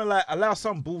you're going to like allow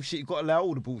some bullshit, you got to allow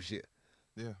all the bullshit.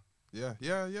 Yeah.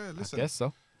 Listen, I guess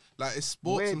so. like it's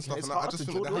sports and stuff. It's And I hard just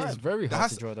to think draw the that line. It's very hard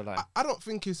to draw the line. I don't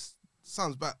think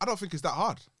sounds bad. I don't think it's that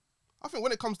hard. I think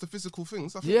when it comes to physical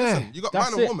things, I think Yeah, listen, you got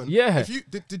that's man and it. woman. Yeah. If you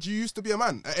did you used to be a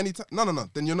man at any time? No.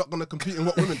 Then you're not gonna compete in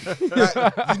what women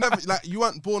do. Like you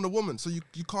weren't born a woman, so you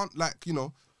can't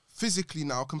physically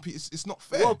now compete. It's not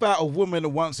fair. What about a woman that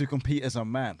wants to compete as a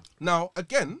man? Now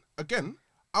again,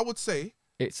 I would say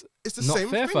It's the not same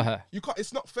fair thing. for her. You can't.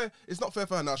 It's not fair. It's not fair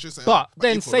for her now. She'll say, But oh,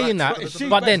 then equal saying rights. that, She-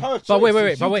 but that's her choice,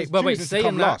 wait, so she just wait, chooses to saying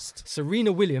come that, last.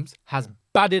 Serena Williams has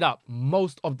batted up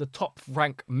most of the top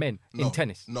ranked men No, in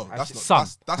tennis. No, that's Some.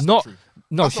 not. That's not not true.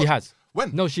 No, That's she not- has.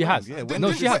 When? No, she has. Yeah, No,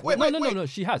 when? she has. Wait, No,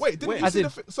 she has. Wait, didn't you As see in- the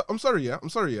thing? So, I'm sorry,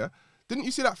 yeah. Didn't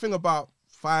you see that thing about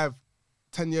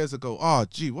 5-10 years ago? Oh,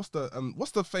 gee, what's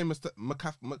the famous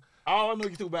Oh, I know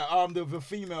you talk about the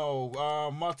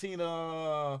female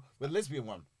Martina, the lesbian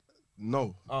one.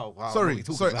 No. Oh wow. Sorry. I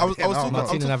was talking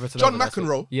Martina about Navratilova, John that's it.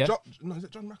 McEnroe. Yeah. No, is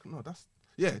it John McEnroe? No, that's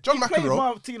John He played McEnroe.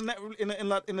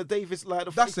 Martina in the Davis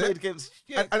That's he played it. against.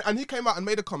 And he came out and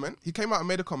made a comment.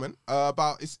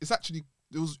 About it's actually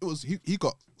he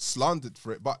got slandered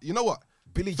for it. But you know what?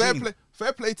 Billie fair Jean.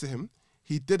 fair play to him.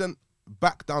 He didn't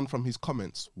back down from his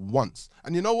comments once.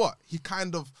 And you know what?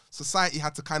 Society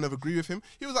had to kind of agree with him.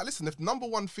 He was like, listen, if the number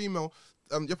one female,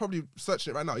 you're probably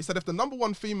searching it right now. He said if the number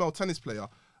one female tennis player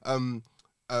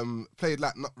played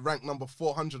like ranked number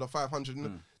 400 or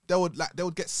 500, they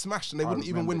would get smashed and they wouldn't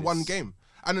even win remember one this. game.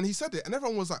 And then he said it, and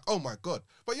everyone was like, "Oh my god!"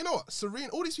 But you know what? Serena,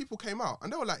 all these people came out,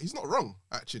 and they were like, "He's not wrong,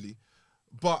 actually,"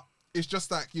 but it's just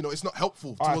like it's not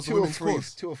helpful towards the women's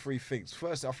cause. 2 or 3 things.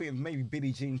 First, I think maybe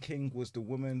Billie Jean King was the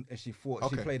woman, and she fought.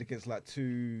 She Okay. played against like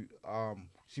two.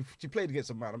 She played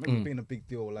against a man. I remember it being a big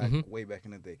deal like way back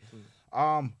in the day.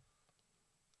 Oh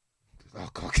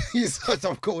God,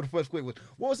 I'm caught with the first point.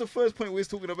 What was the first point we was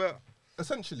talking about?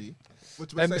 Essentially,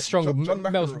 which Men stronger, John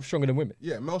males McEnroe, stronger than women.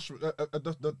 yeah,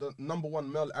 the number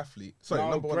one male athlete. Sorry,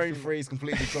 No, number one. brain female- freeze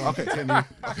completely gone. Okay. Continue.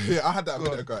 Yeah, I had that a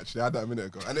minute ago. Actually,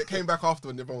 and it came back after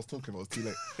when everyone was talking. It was too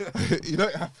late. You know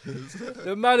it happens.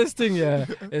 The maddest thing,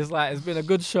 is like it's been a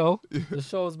good show. The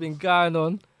show's been going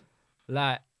on,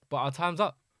 but our time's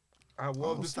up.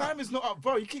 Well, the time is not up,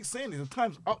 bro. You keep saying this. The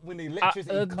time's up when the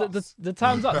electricity cuts. The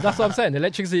time's up. That's what I'm saying. The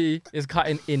electricity is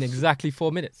cutting in exactly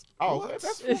 4 minutes. Oh,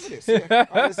 that's 4 minutes. Yeah.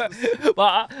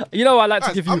 But you know, I like to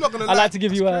Guys, give I'm you. not gonna I lie, like to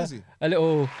give that's you crazy. a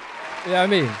little. You know what I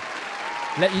mean?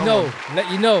 Let you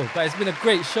know that it's been a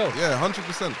great show. Yeah,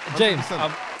 100%. James,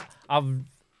 I've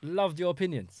loved your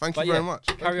opinions. Thank But you very yeah, much.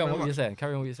 Thank Carry you on very what you're much. saying.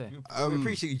 Carry on what you're saying. We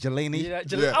appreciate you, Jelani. Yeah,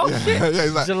 Yeah, oh yeah, shit. yeah,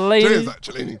 he's like, Jelani. Jay's like,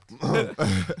 Jelani.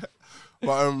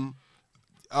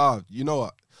 But you know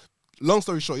what? Long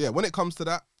story short, yeah. When it comes to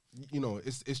that,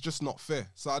 it's just not fair.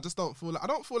 So I just don't feel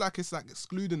like it's like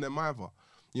excluding them either.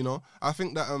 I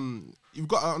think that you've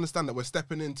got to understand that we're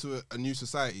stepping into a new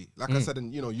society. Like I said,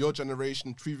 and your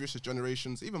generation, previous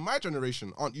generations, even my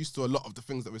generation aren't used to a lot of the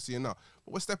things that we're seeing now.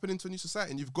 But we're stepping into a new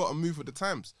society, and you've got to move with the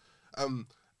times. And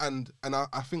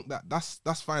I think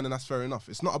that's fine and that's fair enough.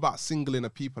 It's not about singling a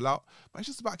people out, but it's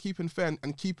just about keeping fair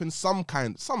and keeping some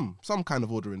kind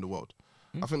of order in the world.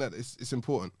 I think that it's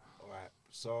important. All right.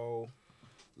 So,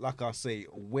 like I say,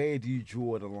 where do you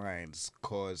draw the lines?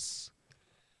 Because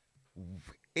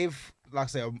if, like I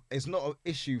say, it's not an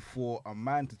issue for a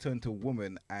man to turn to a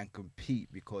woman and compete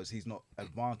because he's not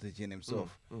advantaging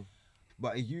himself.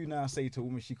 But if you now say to a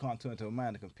woman she can't turn to a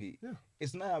man to compete,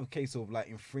 it's now a case of like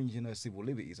infringing her civil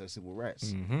liberties, her civil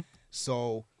rights.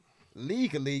 So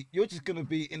legally, you're just gonna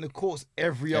be in the courts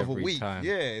every other Every week. time.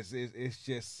 Yeah, it's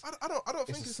just. I don't think It's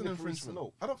a it's an slippery infringement.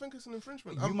 slope. I don't think it's an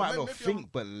infringement. You might not maybe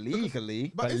think, but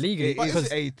legally, But is- legally, but is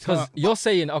because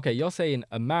it- you're saying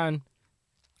a man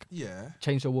yeah.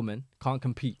 changed to a woman can't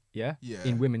compete, Yeah.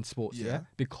 in women's sports, Yeah.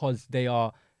 because they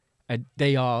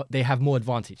have more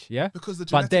advantage, Because the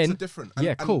But genetics then, are different.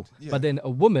 cool. yeah. But then a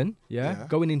woman, Yeah.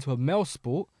 going into a male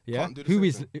sport, Can't do the who same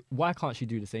is thing. why can't she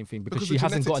do the same thing? Because Because she the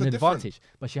hasn't got an genetics are different. advantage.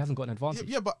 But she hasn't got an advantage.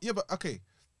 Yeah, but okay.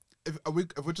 If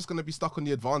we're just gonna be stuck on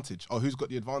the advantage, or who's got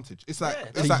the advantage? It's like Yeah,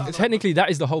 it's like it's, Technically, that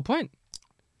is the whole point.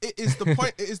 it is the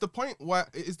point. It is the point why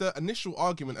it is the initial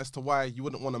argument as to why you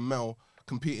wouldn't want a male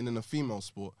competing in a female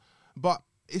sport. But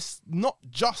it's not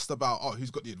just about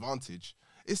who's got the advantage.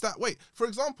 It's that for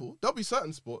example, there'll be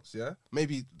certain sports,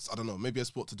 maybe I don't know, maybe a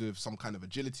sport to do with some kind of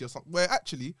agility or something, where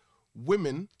actually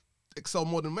women excel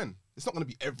more than men. It's not going to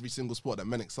be every single sport that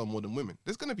men excel more than women.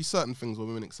 There's going to be certain things where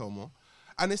women excel more.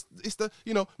 And it's the,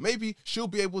 maybe she'll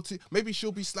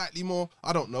be slightly more,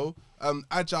 I don't know,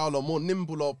 agile or more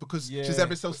nimble, or because she's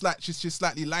ever so she's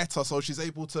slightly lighter, so she's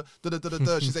able to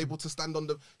she's able to stand on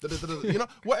the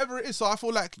whatever it is. So I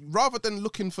feel like rather than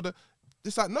looking for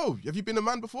it's like, no, have you been a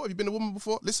man before? Have you been a woman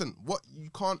before? Listen,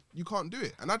 you can't do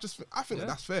it. And I think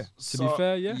that's fair. To be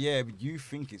fair, yeah. Yeah, but you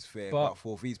think it's fair, But- but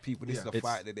for these people, this is the It's-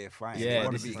 fight that they're fighting. Yeah, they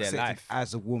want this to be is their accepted life.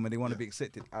 as a woman. They want to be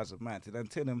accepted as a man. To then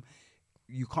tell them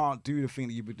you can't do the thing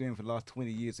that you've been doing for the last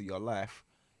 20 years of your life,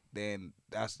 then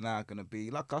that's now going to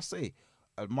be, like I say,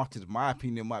 as much as my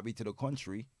opinion might be to the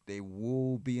contrary, they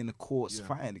will be in the courts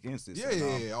fighting against this. Yeah.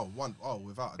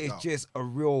 Without a It's doubt. just a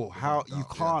real how you doubt,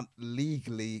 yeah. can't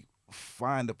legally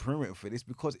find a perimeter for this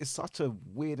because it's such a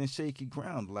weird and shaky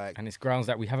ground. Like, And it's grounds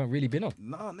that we haven't really been on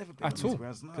no, never been at on these all.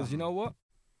 grounds. No. Because you know what?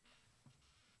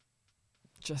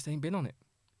 Just ain't been on it.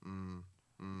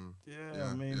 Yeah,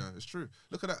 I mean, it's true.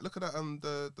 Look at that.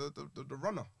 The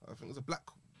runner. I think it was a black.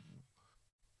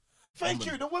 thank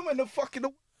you. The women, the fucking.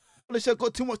 They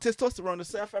got too much testosterone. The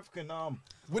South African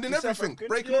Winning the South everything, African-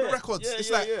 breaking all the yeah, records. yeah, it's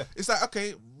yeah, like yeah. it's like,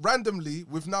 okay, randomly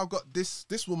we've now got this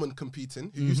woman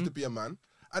competing who used to be a man,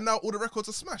 and now all the records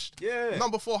are smashed. Yeah.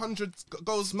 Number 400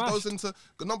 goes Smashed. into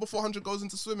number 400 goes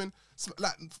into swimming.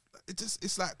 Like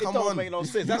it's like, It come don't on. make no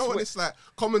sense. You That's know what what- it's like?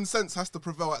 Common sense has to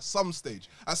prevail at some stage.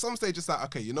 At some stage, it's like,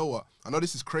 okay, you know what? I know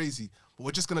this is crazy, but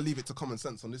we're just gonna leave it to common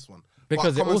sense on this one.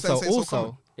 Because But it common sense ain't so common.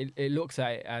 also it looks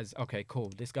at it as, okay,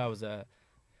 cool. This guy was a.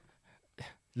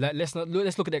 Let's look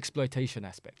at the exploitation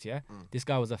aspect. Yeah, this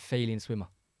guy was a failing swimmer.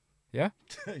 Yeah,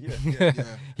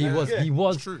 he was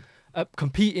It's true.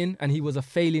 competing, and he was a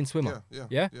failing swimmer.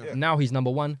 Yeah. Now he's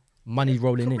number one. Money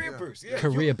rolling Career in. boost, yeah.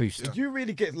 Career boost. You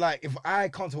really get like if I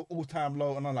come to an all-time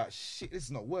low and I'm like, shit, this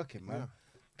is not working, man.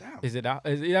 Damn. Is it that?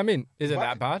 You know what I mean? Is it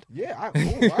that bad? Yeah,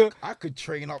 I could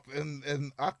train up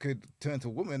and I could turn to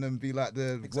a woman and be like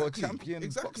the world champion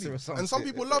boxer or something. And some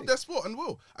people love their sport and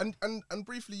will. And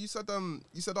briefly, you said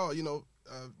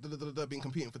been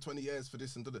competing for 20 years for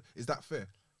this and is that fair?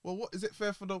 Well, what is it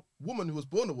fair for the woman who was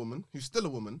born a woman, who's still a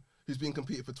woman, who's been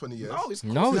competing for 20 years? No, it's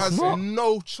No, who it's has not.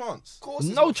 no chance. Of course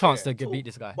it's No not chance fair to at all. beat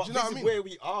this guy. But Do you know this what I is mean? where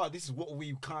we are. This is what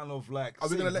we kind of like. Are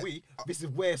we gonna this is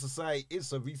where society is.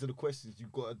 So these are the questions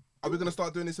you've got to. Are we gonna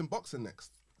start doing this in boxing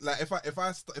next? Like if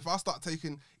I start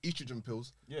taking estrogen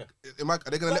pills, Yeah. are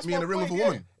they gonna let me in the ring with a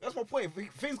woman? That's my point.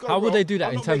 If things go How would wrong, they do that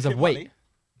I'm in not terms of making weight? money.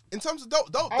 In terms of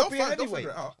they'll I'll be fight, they'll heavyweight. figure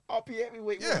it out. I'll be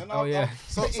heavyweight. Yeah. woman. Oh, yeah.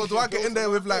 So do I get in there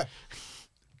with like?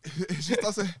 It's just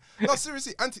doesn't. No,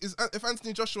 seriously. If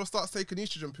Anthony Joshua starts taking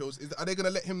estrogen pills, are they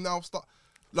gonna let him now start?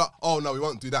 Like, oh no, we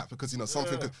won't do that because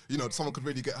something could, someone could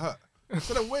really get hurt.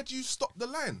 So then, where do you stop the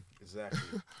line? Exactly.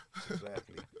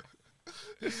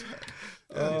 It's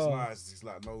nice. It's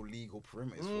like no legal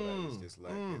perimeters for that. It's just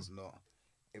like it's not.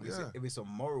 If it's a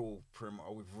moral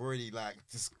perimeter, we've already like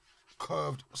just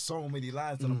curved so many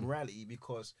lines on the morality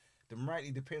because the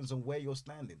morality depends on where you're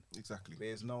standing. Exactly.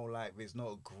 There's no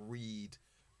agreed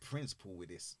principle with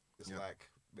this. It's like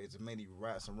there's many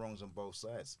rights and wrongs on both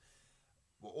sides.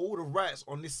 But all the rights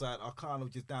on this side are kind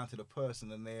of just down to the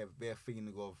person and their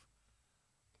feeling of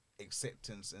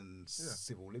acceptance and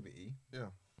civil liberty. Yeah.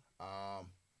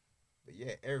 But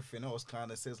yeah, everything else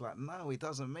kind of says like, no, it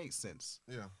doesn't make sense.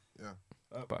 Yeah.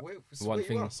 But it's one where you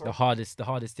thing, are, so- the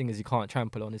hardest thing is you can't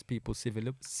trample on his people's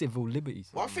civil liberties.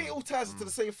 Well, I think it all ties into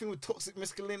the same thing with toxic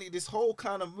masculinity. This whole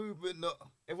kind of movement that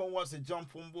everyone wants to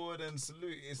jump on board and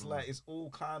salute. It's like it's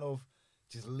all kind of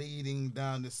just leading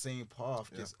down the same path,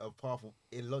 just a path of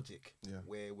illogic.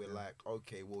 Where we're like,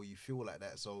 okay, well, you feel like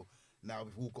that, so now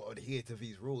we've all got to adhere to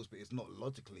these rules, but it's not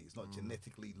logically, it's not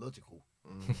genetically logical.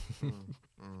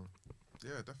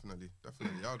 Yeah, definitely.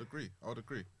 I would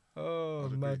agree. Oh, I'd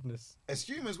agree. madness. As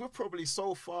humans, we're probably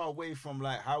so far away from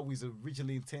like how we was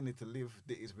originally intended to live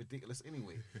that it's ridiculous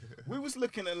anyway. We was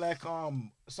looking at like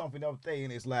something the other day,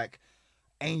 and it's like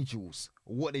angels,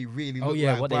 what they really look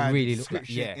like. what they by the really look like,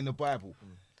 description yeah. in the Bible.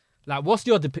 Like, what's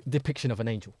your depiction of an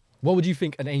angel? What would you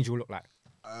think an angel look like?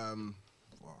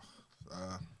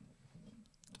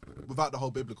 Without the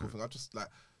whole biblical thing, I just like,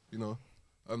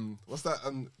 what's that?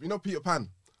 Peter Pan.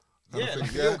 kind Yeah, of like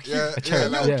thing. a little cute, a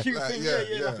cherub, little yeah. cute thing.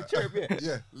 Yeah, like a cherub. Yeah.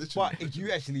 Yeah, literally. But if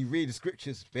you actually read the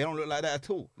scriptures, they don't look like that at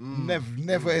all.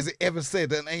 Never has it ever said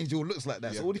that an angel looks like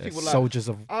that. So all these people are like, soldiers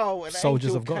of an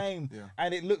soldiers angel of God. came Yeah.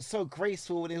 and it looked so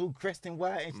graceful and they're all dressed in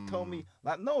white. And she told me,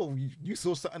 like, no, you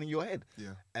saw something in your head.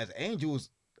 Yeah. As angels,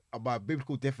 by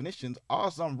biblical definitions,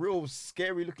 are some real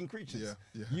scary looking creatures. Yeah,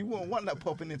 yeah. You wouldn't want that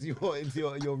popping into your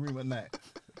room at night.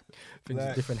 Things with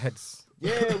Like- different heads.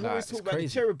 Yeah, we Nah, always it's talk about the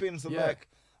crazy. cherubims are Yeah. like,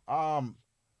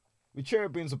 the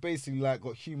cherubims are basically like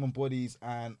got human bodies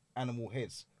and animal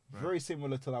heads. Very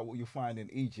similar to like what you find in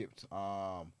Egypt,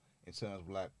 in terms of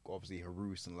like obviously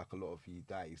Horus and like a lot of the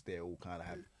deities, they all kind of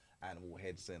have animal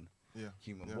heads and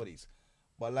human bodies.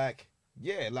 But like,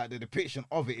 yeah, like the depiction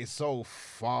of it is so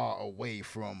far away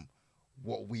from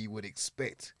what we would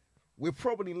expect. We're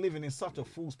probably living in such a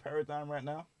fool's paradigm right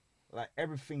now. Like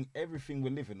everything we're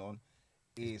living on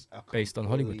is a Based on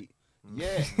Hollywood. complete-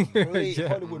 Yeah, complete Yeah.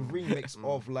 Hollywood remix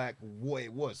of like what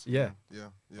it was. Yeah. Yeah,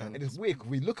 yeah. And it's weird 'cause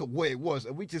we look at what it was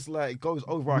and we just like it goes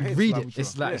over our We heads. read like, it. we It's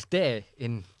just- like yeah. it's there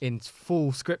in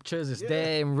full scriptures. It's Yeah.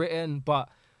 there and written, but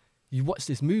you watch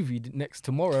this movie next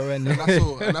tomorrow and And that's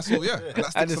all. And that's all. Yeah. And that and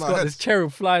sticks it's in our got heads. this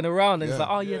cherub flying around, and it's Yeah. like,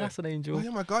 oh yeah, Yeah. that's an angel. Oh yeah,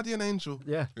 my guardian angel.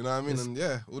 Yeah. You know what I mean? And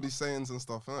yeah, all these sayings and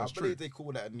stuff. I That's true. believe they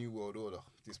call that a new world order,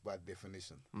 just by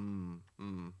definition.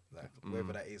 Like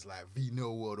whether that is like the new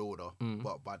world order,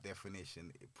 but by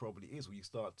definition, it probably is. When you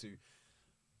start to,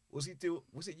 was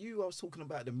it you? I was talking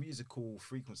about the musical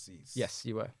frequencies. Yes,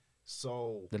 you were.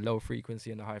 So The low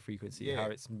frequency and the high frequency, Yeah. how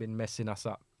it's been messing us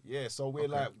up. yeah, so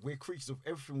we're creatures of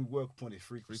everything we work upon is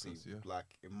frequency. Frequency, yeah. Like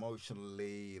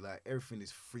emotionally, like everything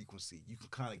is frequency. You can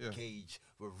kind of Yeah. gauge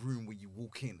a room where you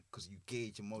walk in because you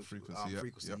gauge emotion Frequency.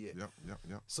 frequency. Yeah.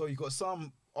 Yeah. So you got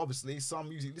some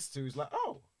music you listen to is like,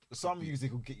 oh, some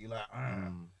music will get you like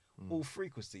all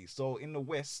frequency. So in the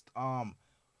West,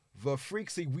 the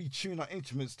frequency we tune our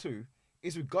instruments to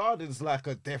is regarded as like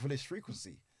a devilish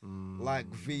frequency. Like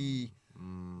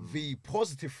the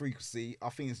positive frequency, I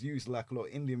think is used like a lot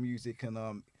of Indian music and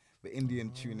the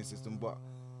Indian tuning system. But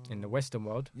In the Western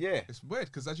world, yeah, It's weird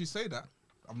because as you say that,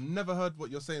 I've never heard what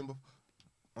you're saying.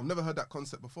 I've never heard that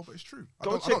concept before, but it's true. I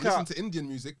Go don't check listen out- to Indian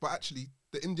music, but actually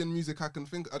the Indian music I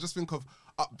just think of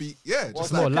upbeat. Yeah, Well, just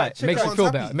it's more like light. check Makes out- you feel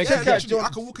everyone's better. happy. Makes Yeah, you check out literally, I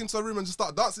John- can walk into a room and just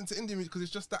start dancing to Indian music because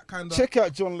it's just that kind of. check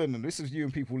out John Lennon. This is you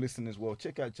and people listening as well.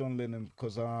 Check out John Lennon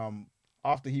because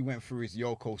after he went through his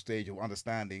Yoko stage of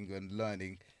understanding and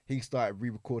learning, he started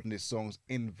re-recording his songs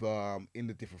in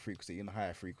the different frequency, in the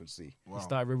higher frequency. Wow. he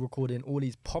started recording all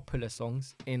these popular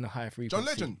songs in the high frequency.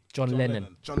 Legend. John Lennon.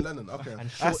 Lennon. John Lennon. Okay.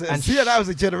 And That's short, it. and, See, that was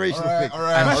a generational All right, thing. all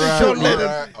right, Imagine all right, John all Lennon.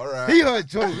 right, all right. He heard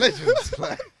John Legends.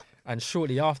 Like, and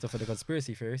shortly after, for the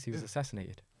conspiracy theorists, he was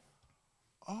assassinated.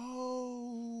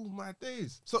 Oh my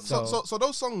days. So So-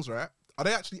 those songs, right? Are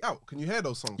they actually out? Can you hear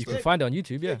those songs? You though? can find it on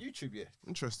YouTube. Yeah, YouTube, yeah.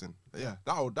 Interesting. Yeah,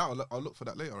 I'll look for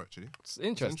that later. Actually, it's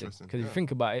interesting interesting, because yeah. you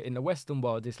think about it. In the Western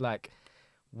world, it's like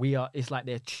it's like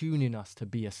they're tuning us to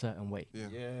be a certain way. yeah.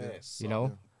 Yes. You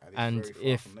know, And it's and very far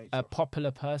if from nature. a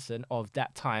popular person of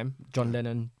that time, John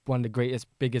Lennon, one of the greatest,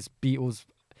 biggest Beatles,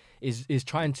 is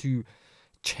trying to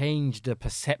change the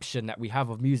perception that we have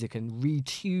of music and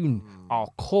retune our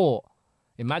core.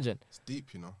 Imagine, It's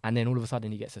deep, you know. and then all of a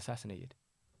sudden he gets assassinated.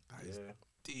 That is Yeah.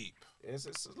 deep. It's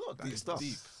a lot of That deep is stuff.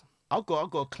 deep. I've got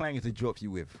a clanger to drop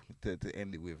you with to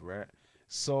end it with, right?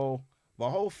 So the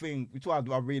whole thing, which I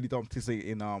really don't participate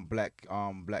in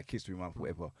Black History Month,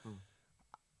 whatever.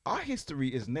 Our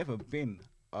history has never been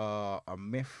a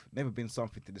myth, never been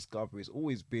something to discover. It's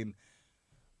always been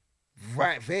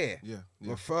right there. Yeah.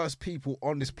 The first people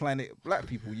on this planet, black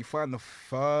people. You find the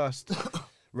first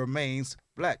remains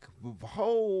black. The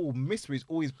whole mystery has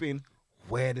always been,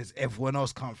 where does everyone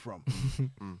else come from?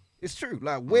 It's true.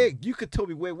 Like where you could tell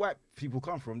me where white people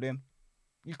come from, then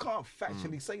you can't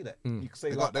factually say that. You can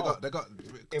say They like, got.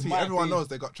 it T, might everyone be- knows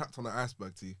they got trapped on an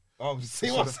iceberg. T. oh,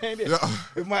 see what I'm saying? There? Yeah.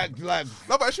 It might like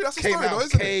No, but actually that's the came story, out though, of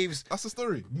isn't caves, it? That's the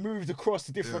story. moved across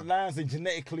to different lands and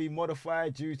genetically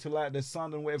modified due to like the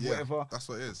sun and whatever, Yeah, whatever. that's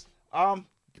what it is.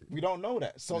 We don't know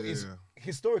that. So Yeah, it's yeah.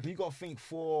 historically you got to think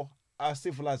for our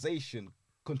civilization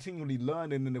continually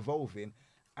learning and evolving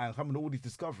and having all these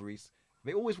discoveries.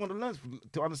 They always want to learn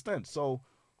to understand. So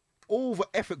all the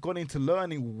effort gone into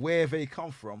learning where they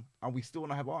come from, and we still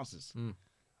don't have answers.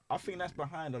 I think that's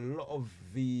behind a lot of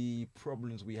the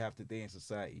problems we have today in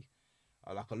society.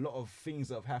 Like a lot of things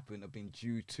that have happened have been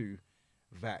due to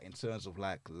that, in terms of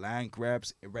like land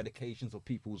grabs, eradications of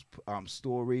people's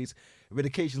stories,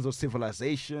 eradications of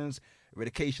civilizations,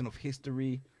 eradication of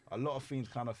history. A lot of things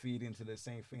kind of feed into the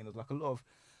same thing. There's like a lot of,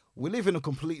 we live in a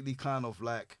completely kind of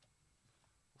like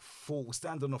we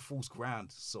stand on a false ground,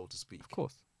 so to speak. Of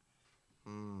course.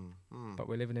 But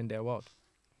we're living in their world.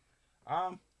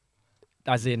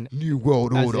 As in New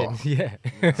world as order. in, yeah.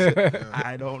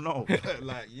 I don't know.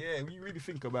 Like, yeah, when you really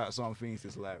think about some things,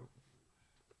 it's like,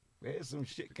 there's some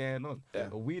shit going on. Yeah.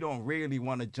 But we don't really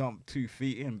want to jump 2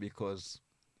 feet in because,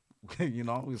 you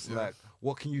know, it's like,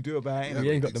 what can you do about it?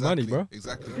 We ain't got the money, bro.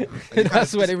 Exactly.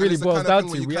 That's what it really boils down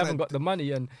to. We We haven't got the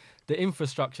money and the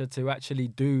infrastructure to actually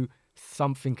do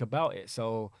something about it.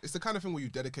 So It's the kind of thing where you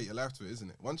dedicate your life to it,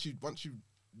 isn't it? Once you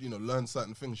learn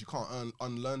certain things, you can't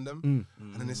unlearn them,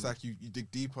 and then it's like you dig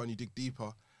deeper and you dig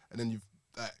deeper, and then you've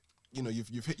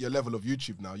hit your level of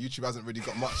YouTube now. YouTube hasn't really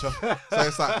got much, so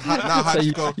it's like now how so do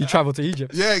you go? you travel to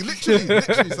Egypt. Yeah, literally.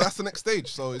 So that's the next stage.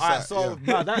 So it's like, So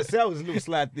nah, that was a little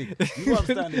slide thing. You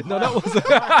understand it? No, that wasn't.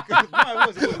 No, it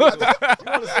wasn't. You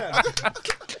understand?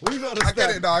 What you I understand? get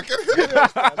it now. I get it.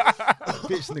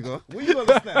 Bitch, nigga. What you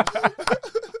understand?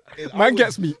 Man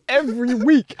gets me every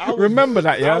week. I was- Remember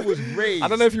that, yeah? I was raised. I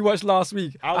don't know if you watched last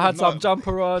week. I I had was some not.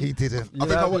 jumper on. He didn't. You I know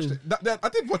think I what watched mean? it. I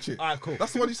did watch it. Alright, cool.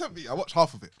 That's the one you sent me. I watched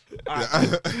half of it.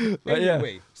 But yeah.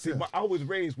 Anyway, see, but I was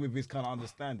raised with this kind of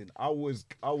understanding. I was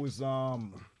at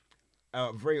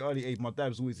a very early age. My dad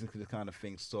was always into this kind of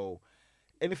thing. So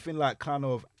anything like kind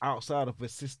of outside of a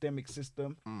systemic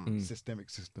system,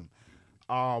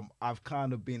 I've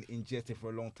kind of been injected for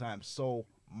a long time. So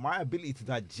my ability to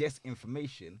digest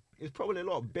information is probably a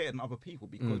lot better than other people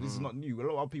because this is not new. A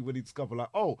lot of other people they discover like,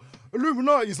 oh,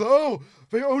 Illuminati. It's like, oh,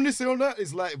 they own this, they own that.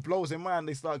 It's like it blows their mind.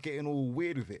 They start getting all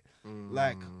weird with it.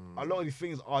 Like a lot of these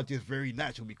things are just very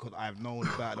natural because I've known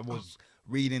about. I was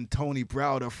reading Tony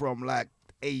Browder from like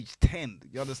age 10.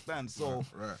 You understand? So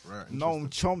Right. Noam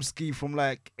Chomsky from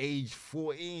like age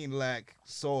 14. Like,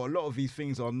 so a lot of these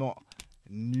things are not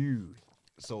new,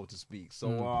 so to speak.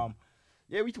 So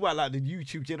yeah, we talk about like the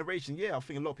YouTube generation. Yeah, I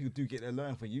think a lot of people do get their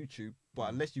learning from YouTube, but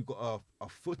unless you've got a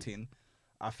footing,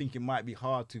 I think it might be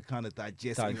hard to kind of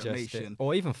digest information, it.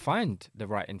 Or even find the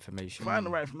right information. find the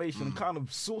right information, and kind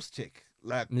of source check.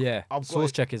 Like, Yeah, I've got source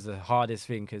it- check is the hardest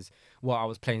thing because I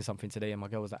was playing something today and my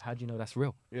girl was like, "How do you know that's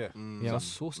real?" Yeah. You know,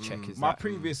 source check is My that.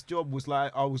 previous job was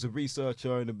like I was a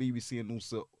researcher in the BBC and all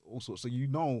sorts. So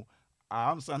I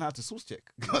understand how to source check.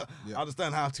 Yeah. I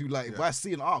understand how to if I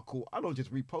see an article, I don't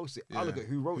just repost it. I look at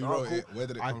who wrote the article. it, where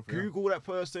did it I come from, yeah. Google that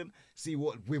person, see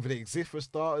whether they exist for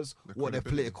starters, what their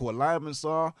credibility. political alignments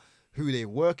are, who they're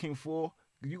working for.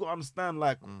 You gotta understand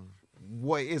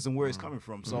what it is and where it's coming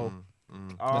from. So.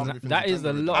 And that is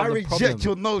a lot I of the reject problem.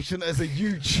 your notion as a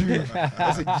YouTube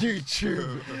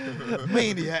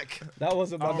maniac. That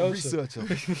wasn't my I'm a notion.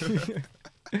 researcher.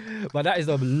 But that is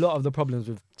a lot of the problems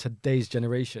with today's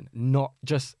generation. Not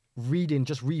just reading,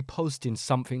 just reposting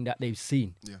something that they've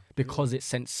seen because it's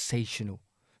sensational.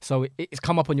 So it's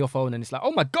come up on your phone and it's like,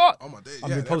 oh my God, Oh my day.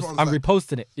 I'm, Yeah, repost- everyone's I'm like,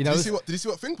 reposting it. You know, Did you see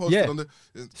what thing posted Yeah. on the?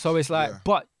 so it's like, Yeah.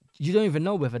 but you don't even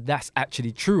know whether that's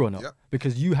actually true or not Yep.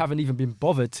 because you haven't even been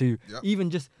bothered to Yep. even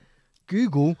just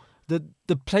Google the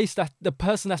place that the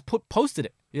person that's posted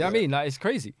it. You know what I Yeah. mean? Like it's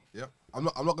crazy. Yeah, I'm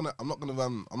not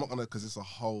gonna because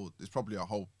it's probably a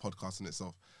whole podcast in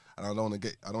itself, and I don't want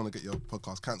to get your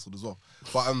podcast cancelled as well.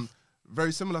 But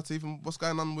very similar to even what's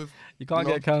going on with You can't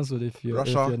know, get cancelled if you're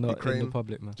Russia, not in Ukraine. the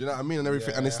public, man. Do you know what I mean? And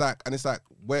everything, and it's like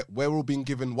we're all being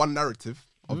given one narrative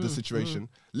of the situation.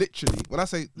 Literally, when I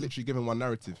say literally given one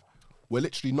narrative, we're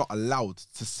literally not allowed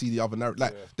to see the other narrative.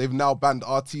 Like they've now banned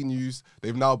RT News.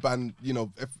 They've now banned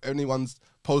if anyone's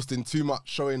posting too much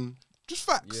showing just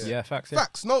facts. Yeah, facts. Yeah.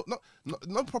 Facts. No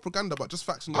propaganda, but just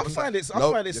facts. I find it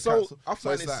so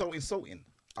insulting.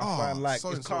 I find like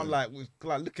so it's kind of insulting.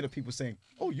 like looking at people saying,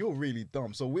 "Oh, you're really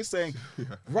dumb." So we're saying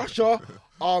Russia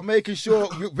are making sure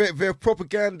they're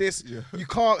propagandists. Yeah. You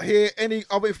can't hear any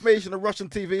other information on Russian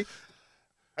TV.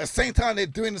 At the same time, they're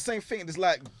doing the same thing. It's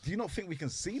like, do you not think we can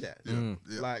see that?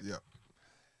 Like,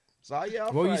 so yeah.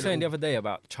 What were you saying the other day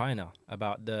about China?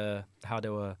 About how they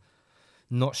were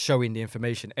not showing the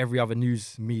information every other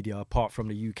news media apart from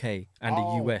the UK and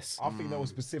the US. I think that was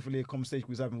specifically a conversation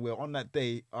we was having where on that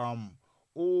day,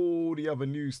 all the other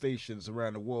news stations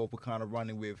around the world were kind of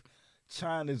running with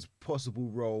China's possible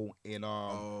role in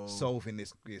solving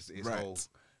this Right. whole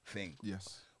thing.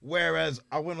 Yes. Whereas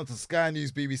I went on to Sky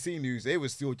News, BBC News, they were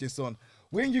still just on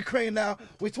we're in Ukraine now.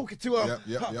 We're talking to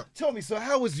Yep. Tell me, so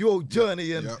how was your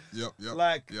journey? And Yep.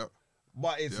 like, Yep.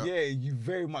 but it's Yeah. you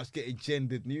very much get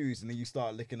gendered news, and then you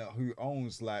start looking at who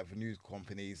owns like the news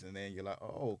companies, and then you're like,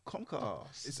 oh,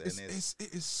 Comcast.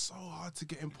 It is so hard to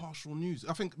get impartial news.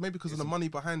 I think maybe because of the money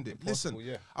behind it. impossible,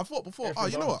 Listen, yeah. I thought before,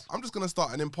 Everything you know what? else. I'm just gonna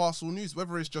start an impartial news,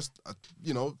 whether it's just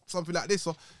something like this,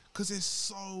 or because it's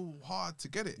so hard to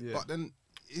get it. Yeah. But then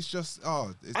it's just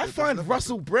I find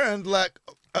Russell Brand like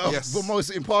Yes. the most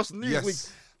impartial news. week.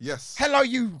 Yes. Hello,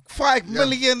 you 5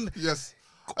 million Yes.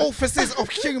 offices of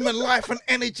human life and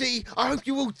energy. I hope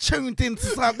you all tuned in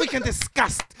so that we can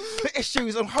discuss the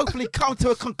issues and hopefully come to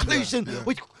a conclusion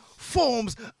which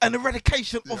forms an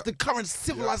eradication of the current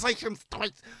civilization.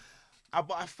 But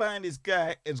I find this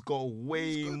guy has got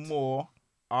way more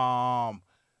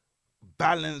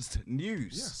balanced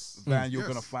news Yes. than you're Yes.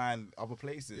 gonna find other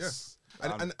places. Yes.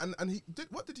 And he did.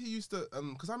 What did he used to?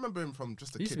 Because I remember him from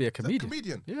just a He used kid. to be a He's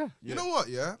comedian. comedian. Yeah. You know what?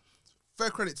 Yeah. Fair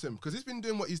credit to him because he's been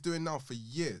doing what he's doing now for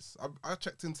years. I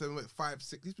checked into him at 5,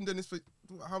 6. He's been doing this for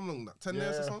how long? Like 10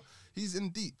 years or Yeah. something. He's in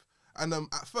deep. And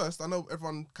at first, I know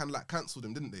everyone kind of like cancelled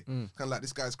him, didn't they? Kind of like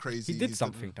this guy's crazy. He did He's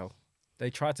something though. They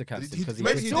tried to cancel him he- because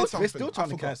maybe was he still- did something. We're still trying I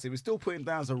to forgot. cancel him. We're still putting him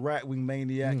down as a right-wing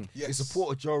maniac. Yes. He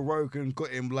supported Joe Rogan, got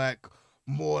him like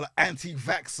more like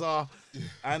anti-vaxxer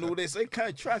and all this. They kind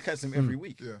of try and cancel him every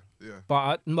week. Yeah, yeah.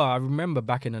 But I remember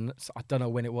back in I don't know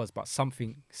when it was, but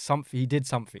something he did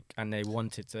something, and they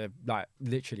wanted to like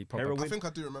literally probably. Heroin? I think I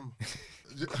do remember.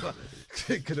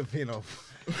 It could have been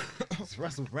off. It's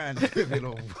Russell Brand could have been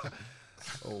off.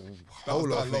 Oh, That was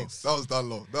done low. That was done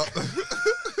low.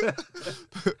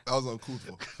 That was uncalled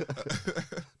for.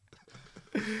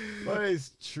 But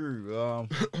it's true.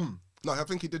 No, I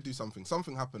think he did do something.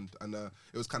 Something happened, and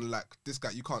it was kind of like this guy.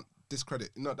 You can't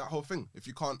discredit. You know that whole thing. If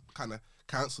you can't kind of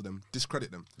cancel them,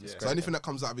 discredit them. So anything that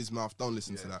comes out of his mouth, don't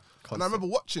listen to that. And I remember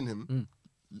watching him,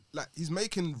 like he's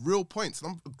making real points,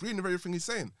 and I'm agreeing with everything he's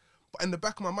saying. But in the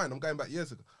back of my mind, I'm going back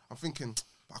years ago. I'm thinking,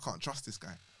 I can't trust this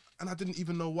guy, and I didn't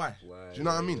even know why. Do you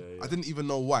know what I mean? I didn't even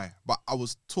know why, but I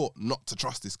was taught not to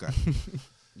trust this guy.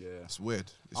 Yeah. It's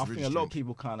weird. It's I really think a lot of strange.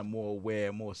 people kind of more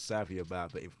aware, more savvy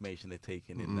about the information they're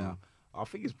taking in now. I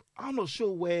think I'm not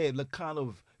sure where the kind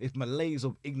of, if malaise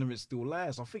of ignorance still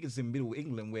lies. I think it's in Middle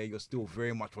England where you're still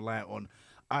very much reliant on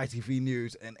ITV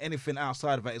News, and anything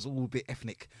outside of that is all a bit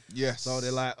ethnic. Yes. So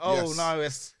they're like, oh Yes. no,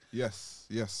 it's.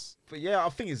 Yes. But yeah, I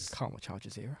think it's. Can't watch Al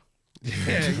Jazeera.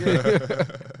 Yeah.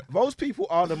 Those people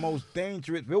are the most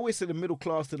dangerous. We always say the middle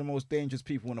class are the most dangerous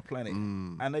people on the planet,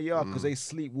 and they are because they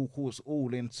sleepwalk us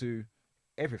all into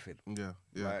everything. Yeah.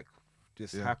 Like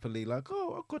just happily, like,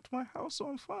 oh, I got to my house, so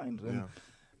I'm fine. And, Yeah.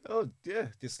 oh yeah,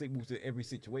 just sleepwalk to every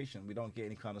situation. We don't get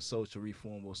any kind of social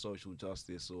reform or social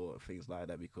justice or things like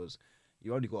that because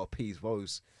you only got to appease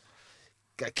those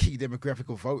key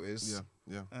demographic of voters.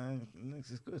 Yeah. And this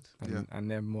is good. And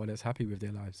they're more or less happy with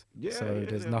their lives. Yeah, So yeah,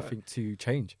 there's they're nothing to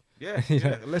change. Yeah,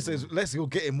 unless you're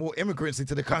getting more immigrants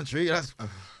into the country.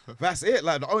 That's it.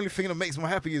 Like the only thing that makes me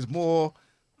happy is more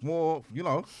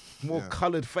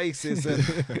coloured faces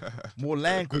and more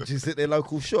languages at their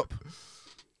local shop.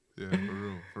 Yeah,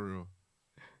 for real.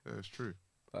 Yeah, it's true.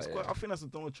 I think that's the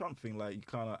Donald Trump thing. Like you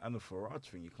kind of, and the Farage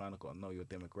thing, you kind of got to know your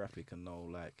demographic and know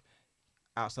like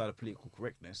outside of political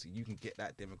correctness, you can get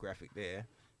that demographic there,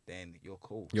 then you're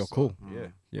cool. You're cool. Yeah.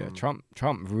 Yeah, Trump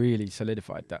really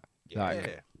solidified that. Yeah.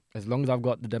 Like, as long as I've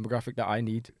got the demographic that I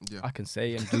need, Yeah. I can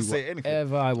say and do Say anything.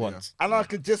 whatever I want. And I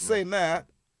could just say now,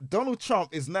 Donald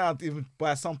Trump is now even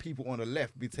by some people on the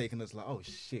left be taking us like, oh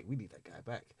shit, we need that guy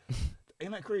back.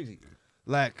 Ain't that crazy?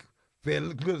 Like,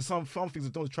 some things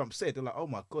that Donald Trump said, they're like, oh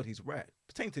my God, he's right.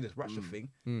 Pertaining to this Russia thing,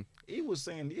 he was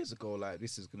saying years ago, like,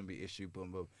 this is going to be an issue, but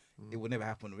it will never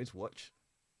happen on his watch.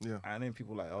 Yeah. And then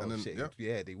people like, oh And then, shit, yep.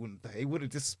 yeah, they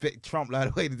wouldn't disrespect Trump like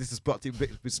the way they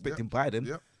disrespecting Biden.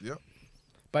 Yep.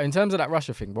 But in terms of that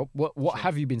Russia thing, what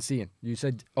have you been seeing? You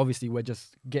said obviously we're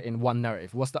just getting one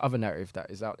narrative. What's the other narrative that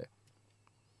is out there?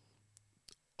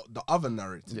 The other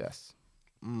narrative. Yes.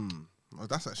 Well,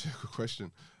 that's actually a good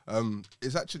question.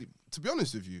 It's actually, to be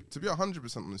honest with you, to be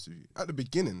 100% honest with you, at the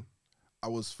beginning, I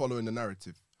was following the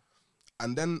narrative.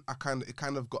 And then it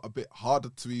kind of got a bit harder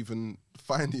to even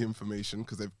find the information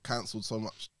because they've cancelled so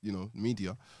much,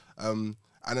 media. And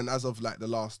then as of like the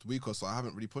last week or so, I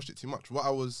haven't really pushed it too much.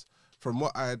 From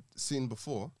what I had seen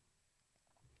before,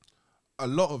 a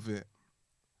lot of it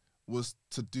was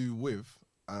to do with,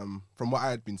 from what I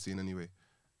had been seeing anyway,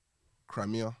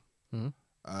 Crimea,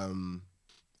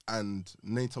 and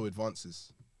NATO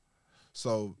advances.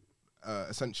 So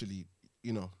essentially,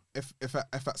 if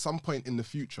at some point in the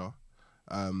future,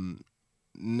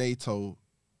 NATO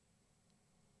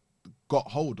got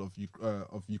hold of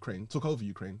Ukraine, took over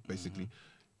Ukraine, basically,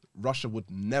 Russia would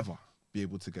never be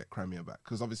able to get Crimea back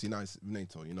because obviously now it's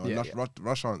NATO. You know, Yeah, and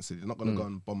Russia aren't silly. They're not going to go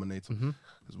and bomb a NATO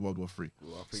because World War III.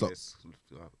 Well, So-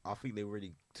 I think they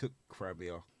already took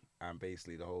Crimea, and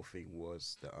basically the whole thing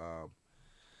was that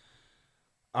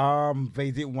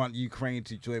they didn't want Ukraine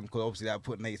to join because obviously that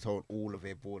put NATO on all of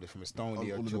their borders from Estonia,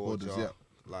 all of the Georgia, borders, yeah.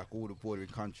 like all the bordering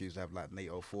countries have like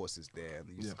NATO forces there, and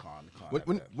you just can't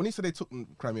When you say they took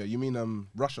Crimea, you mean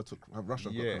Russia took Russia?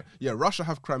 got Yeah. Crimea. Yeah, Russia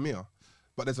have Crimea,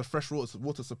 but there's a fresh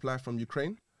water supply from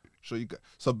Ukraine.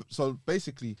 So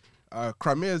basically,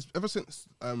 Crimea's ever since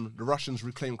the Russians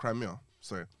reclaimed Crimea.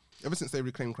 Sorry, ever since they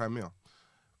reclaimed Crimea,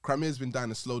 Crimea's been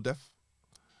dying a slow death,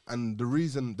 and the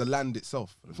reason the land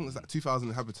itself, I think it's like 2,000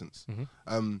 inhabitants.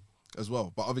 As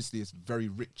well, but obviously it's very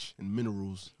rich in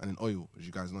minerals and in oil, as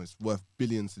you guys know. It's worth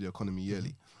billions to the economy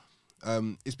yearly.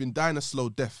 It's been dying a slow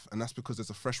death, and that's because there's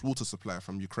a fresh water supply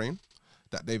from Ukraine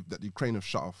that Ukraine have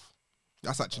shut off.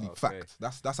 That's actually fact.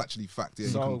 That's actually fact. Yeah,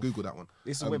 So, you can Google that one.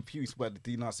 This is when Putin spoke about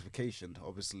the denazification.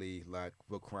 Obviously, like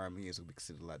the Crimeans will be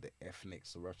considered like the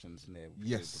ethnics, the Russians and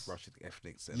Yes. the Russian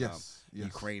ethnics, and Yes.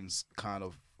 Ukraine's kind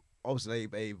of obviously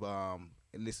they've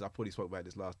enlisted. I probably spoke about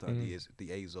this last time.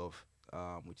 The Azov,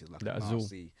 which is like The a Azov.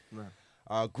 Nazi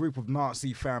Right. group of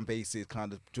Nazi fan bases,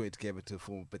 kind of joined together to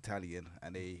form a battalion,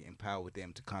 and they empowered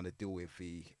them to kind of deal with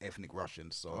the ethnic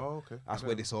Russians. So Okay. that's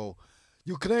where this whole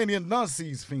Ukrainian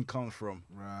Nazis thing comes from.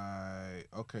 Right.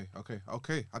 Okay.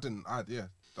 Yeah.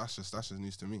 That's just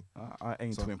news to me. I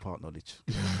aim to impart knowledge.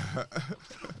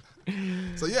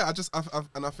 So yeah, I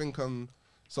think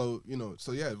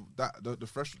that the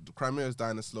fresh Crimea is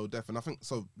dying a slow death, and I think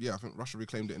so. Yeah, I think Russia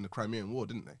reclaimed it in the Crimean War,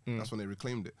 didn't they? That's when they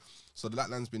reclaimed it. So that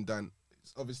land's been dying.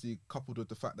 It's obviously coupled with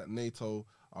the fact that NATO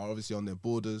are obviously on their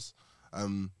borders.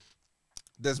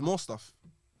 There's more stuff.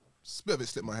 A bit of it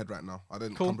slipped my head right now. I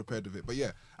didn't come prepared with it, but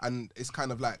yeah, and it's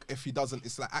kind of like if he doesn't,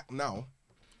 it's like act now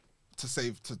to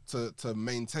save to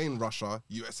maintain Russia,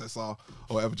 USSR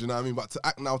or whatever. Do you know what I mean? But to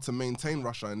act now to maintain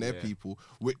Russia and their people,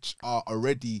 which are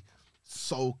already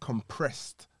so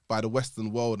compressed by the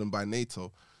Western world and by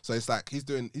NATO. So it's like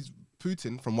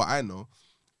Putin, from what I know,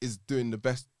 is doing the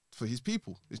best for his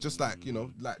people. It's just like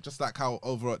just like how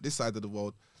over at this side of the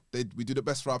world we do the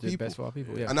best for our people. Best for our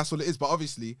people, yeah. And that's what it is. But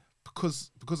obviously,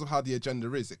 because of how the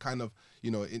agenda is, it kind of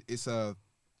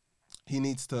he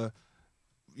needs to.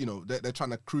 They're trying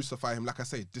to crucify him, like I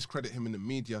say, discredit him in the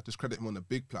media, discredit him on a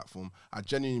big platform. I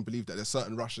genuinely believe that there's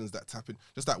certain Russians that tap in,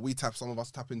 just like some of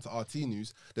us tap into RT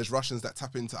news, there's Russians that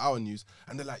tap into our news,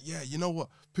 and they're like, yeah, you know what,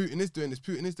 Putin is doing this,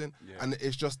 and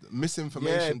it's just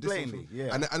misinformation, plainly,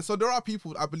 and so there are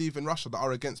people, I believe, in Russia that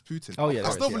are against Putin. Oh, yeah,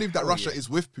 I still believe that Oh, Russia yeah. is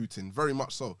with Putin, very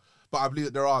much so. But I believe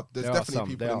that there's There are definitely some,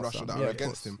 people there in are Russia some. that Yeah, are of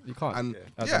against course. him. You can't, and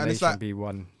as yeah, a and it's nation, like be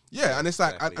one. yeah, and it's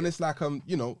like, Exactly, and it's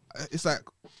like,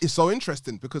 it's so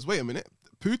interesting because wait a minute,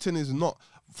 Putin is not,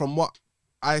 from what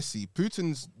I see,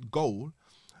 Putin's goal.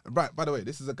 Right, by the way,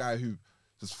 this is a guy who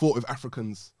has fought with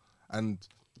Africans and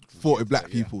fought with black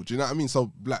people. Do you know what I mean?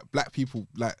 So black people,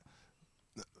 like,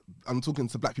 I'm talking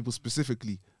to black people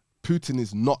specifically. Putin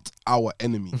is not our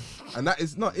enemy, and that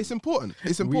is not. It's important.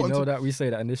 It's important. We know that we say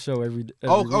that in this show every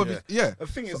Oh, yeah. The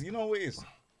thing is, you know what it is?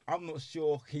 I'm not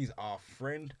sure he's our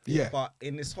friend. Yeah. But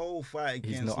in this whole fight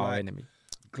He's against not our enemy.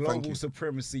 Thank global you.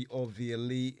 supremacy of the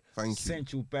elite, Thank you.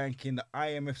 central banking, the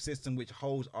IMF system, which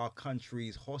holds our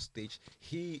countries hostage,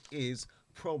 he is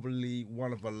probably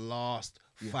one of the last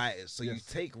fighters. So you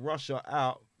take Russia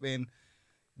out, then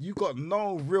you got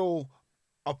no real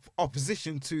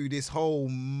opposition to this whole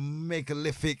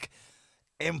megalithic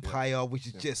empire, which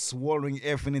is just swallowing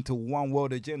everything into one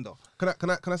world agenda. Can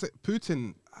I say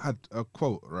Putin had a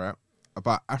quote, right,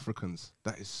 about Africans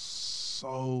that is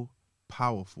so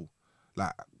powerful,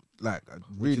 like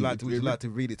really. Would you like to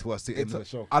read it to us at the end of the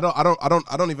show? I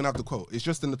don't even have the quote. It's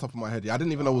just in the top of my head. Yeah, I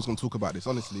didn't even know I was going to talk about this.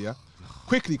 Honestly, yeah.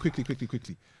 Quickly.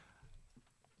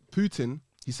 Putin,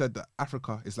 he said that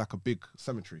Africa is like a big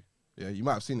cemetery. Yeah, you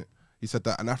might have seen it. He said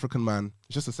that an African man,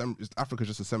 Africa's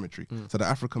just a cemetery. So the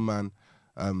African man,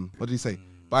 what did he say?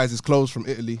 Buys his clothes from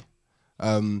Italy.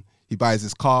 He buys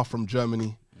his car from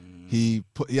Germany. He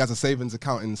has a savings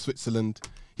account in Switzerland.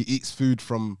 He eats food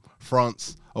from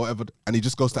France or whatever, and he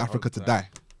just goes to Africa to die.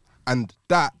 And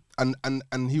that, and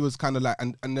he was kind of like,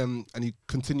 and he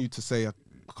continued to say, I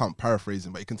can't paraphrase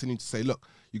him, but he continued to say, look,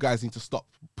 you guys need to stop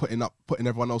putting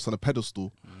everyone else on a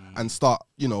pedestal and start,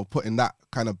 putting that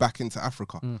kind of back into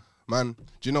Africa. Man,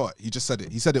 do you know what? He just said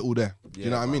it. He said it all there. Do you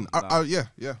know what I mean?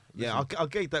 Yeah, I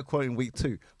gave that quote in week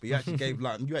 2, but you actually gave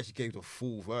the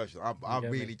full version. I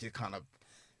really just kind of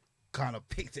kind of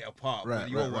picked it apart. Right, But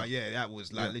your right, one, right. yeah, that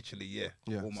was like Yeah. literally,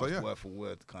 Yeah. almost So, yeah. word for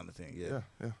word kind of thing. Yeah,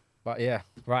 yeah. But yeah,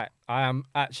 right. I am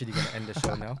actually gonna end the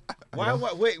show now. Why?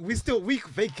 Wait,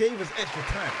 they gave us extra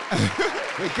time.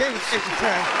 They gave us extra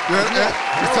time.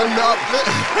 Just turn it up.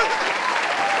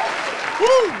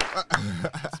 Woo!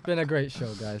 It's been a great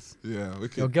show, guys. Yeah, we Your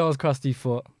can. girl's crusty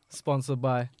foot, sponsored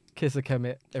by Kiss a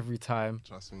Kemet every time.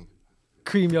 Trust me.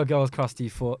 Cream your girl's crusty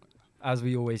foot, as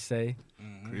we always say.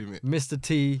 Cream it. Mr.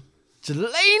 T,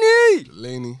 Delaney.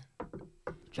 Laney.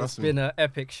 It's Trust me. been an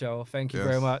epic show. Thank you Yes.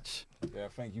 very much. Yeah,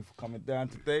 thank you for coming down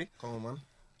today. Come on, man.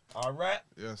 All right,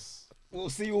 Yes. we'll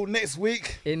see you all next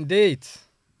week. Indeed.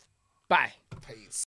 Bye. Peace.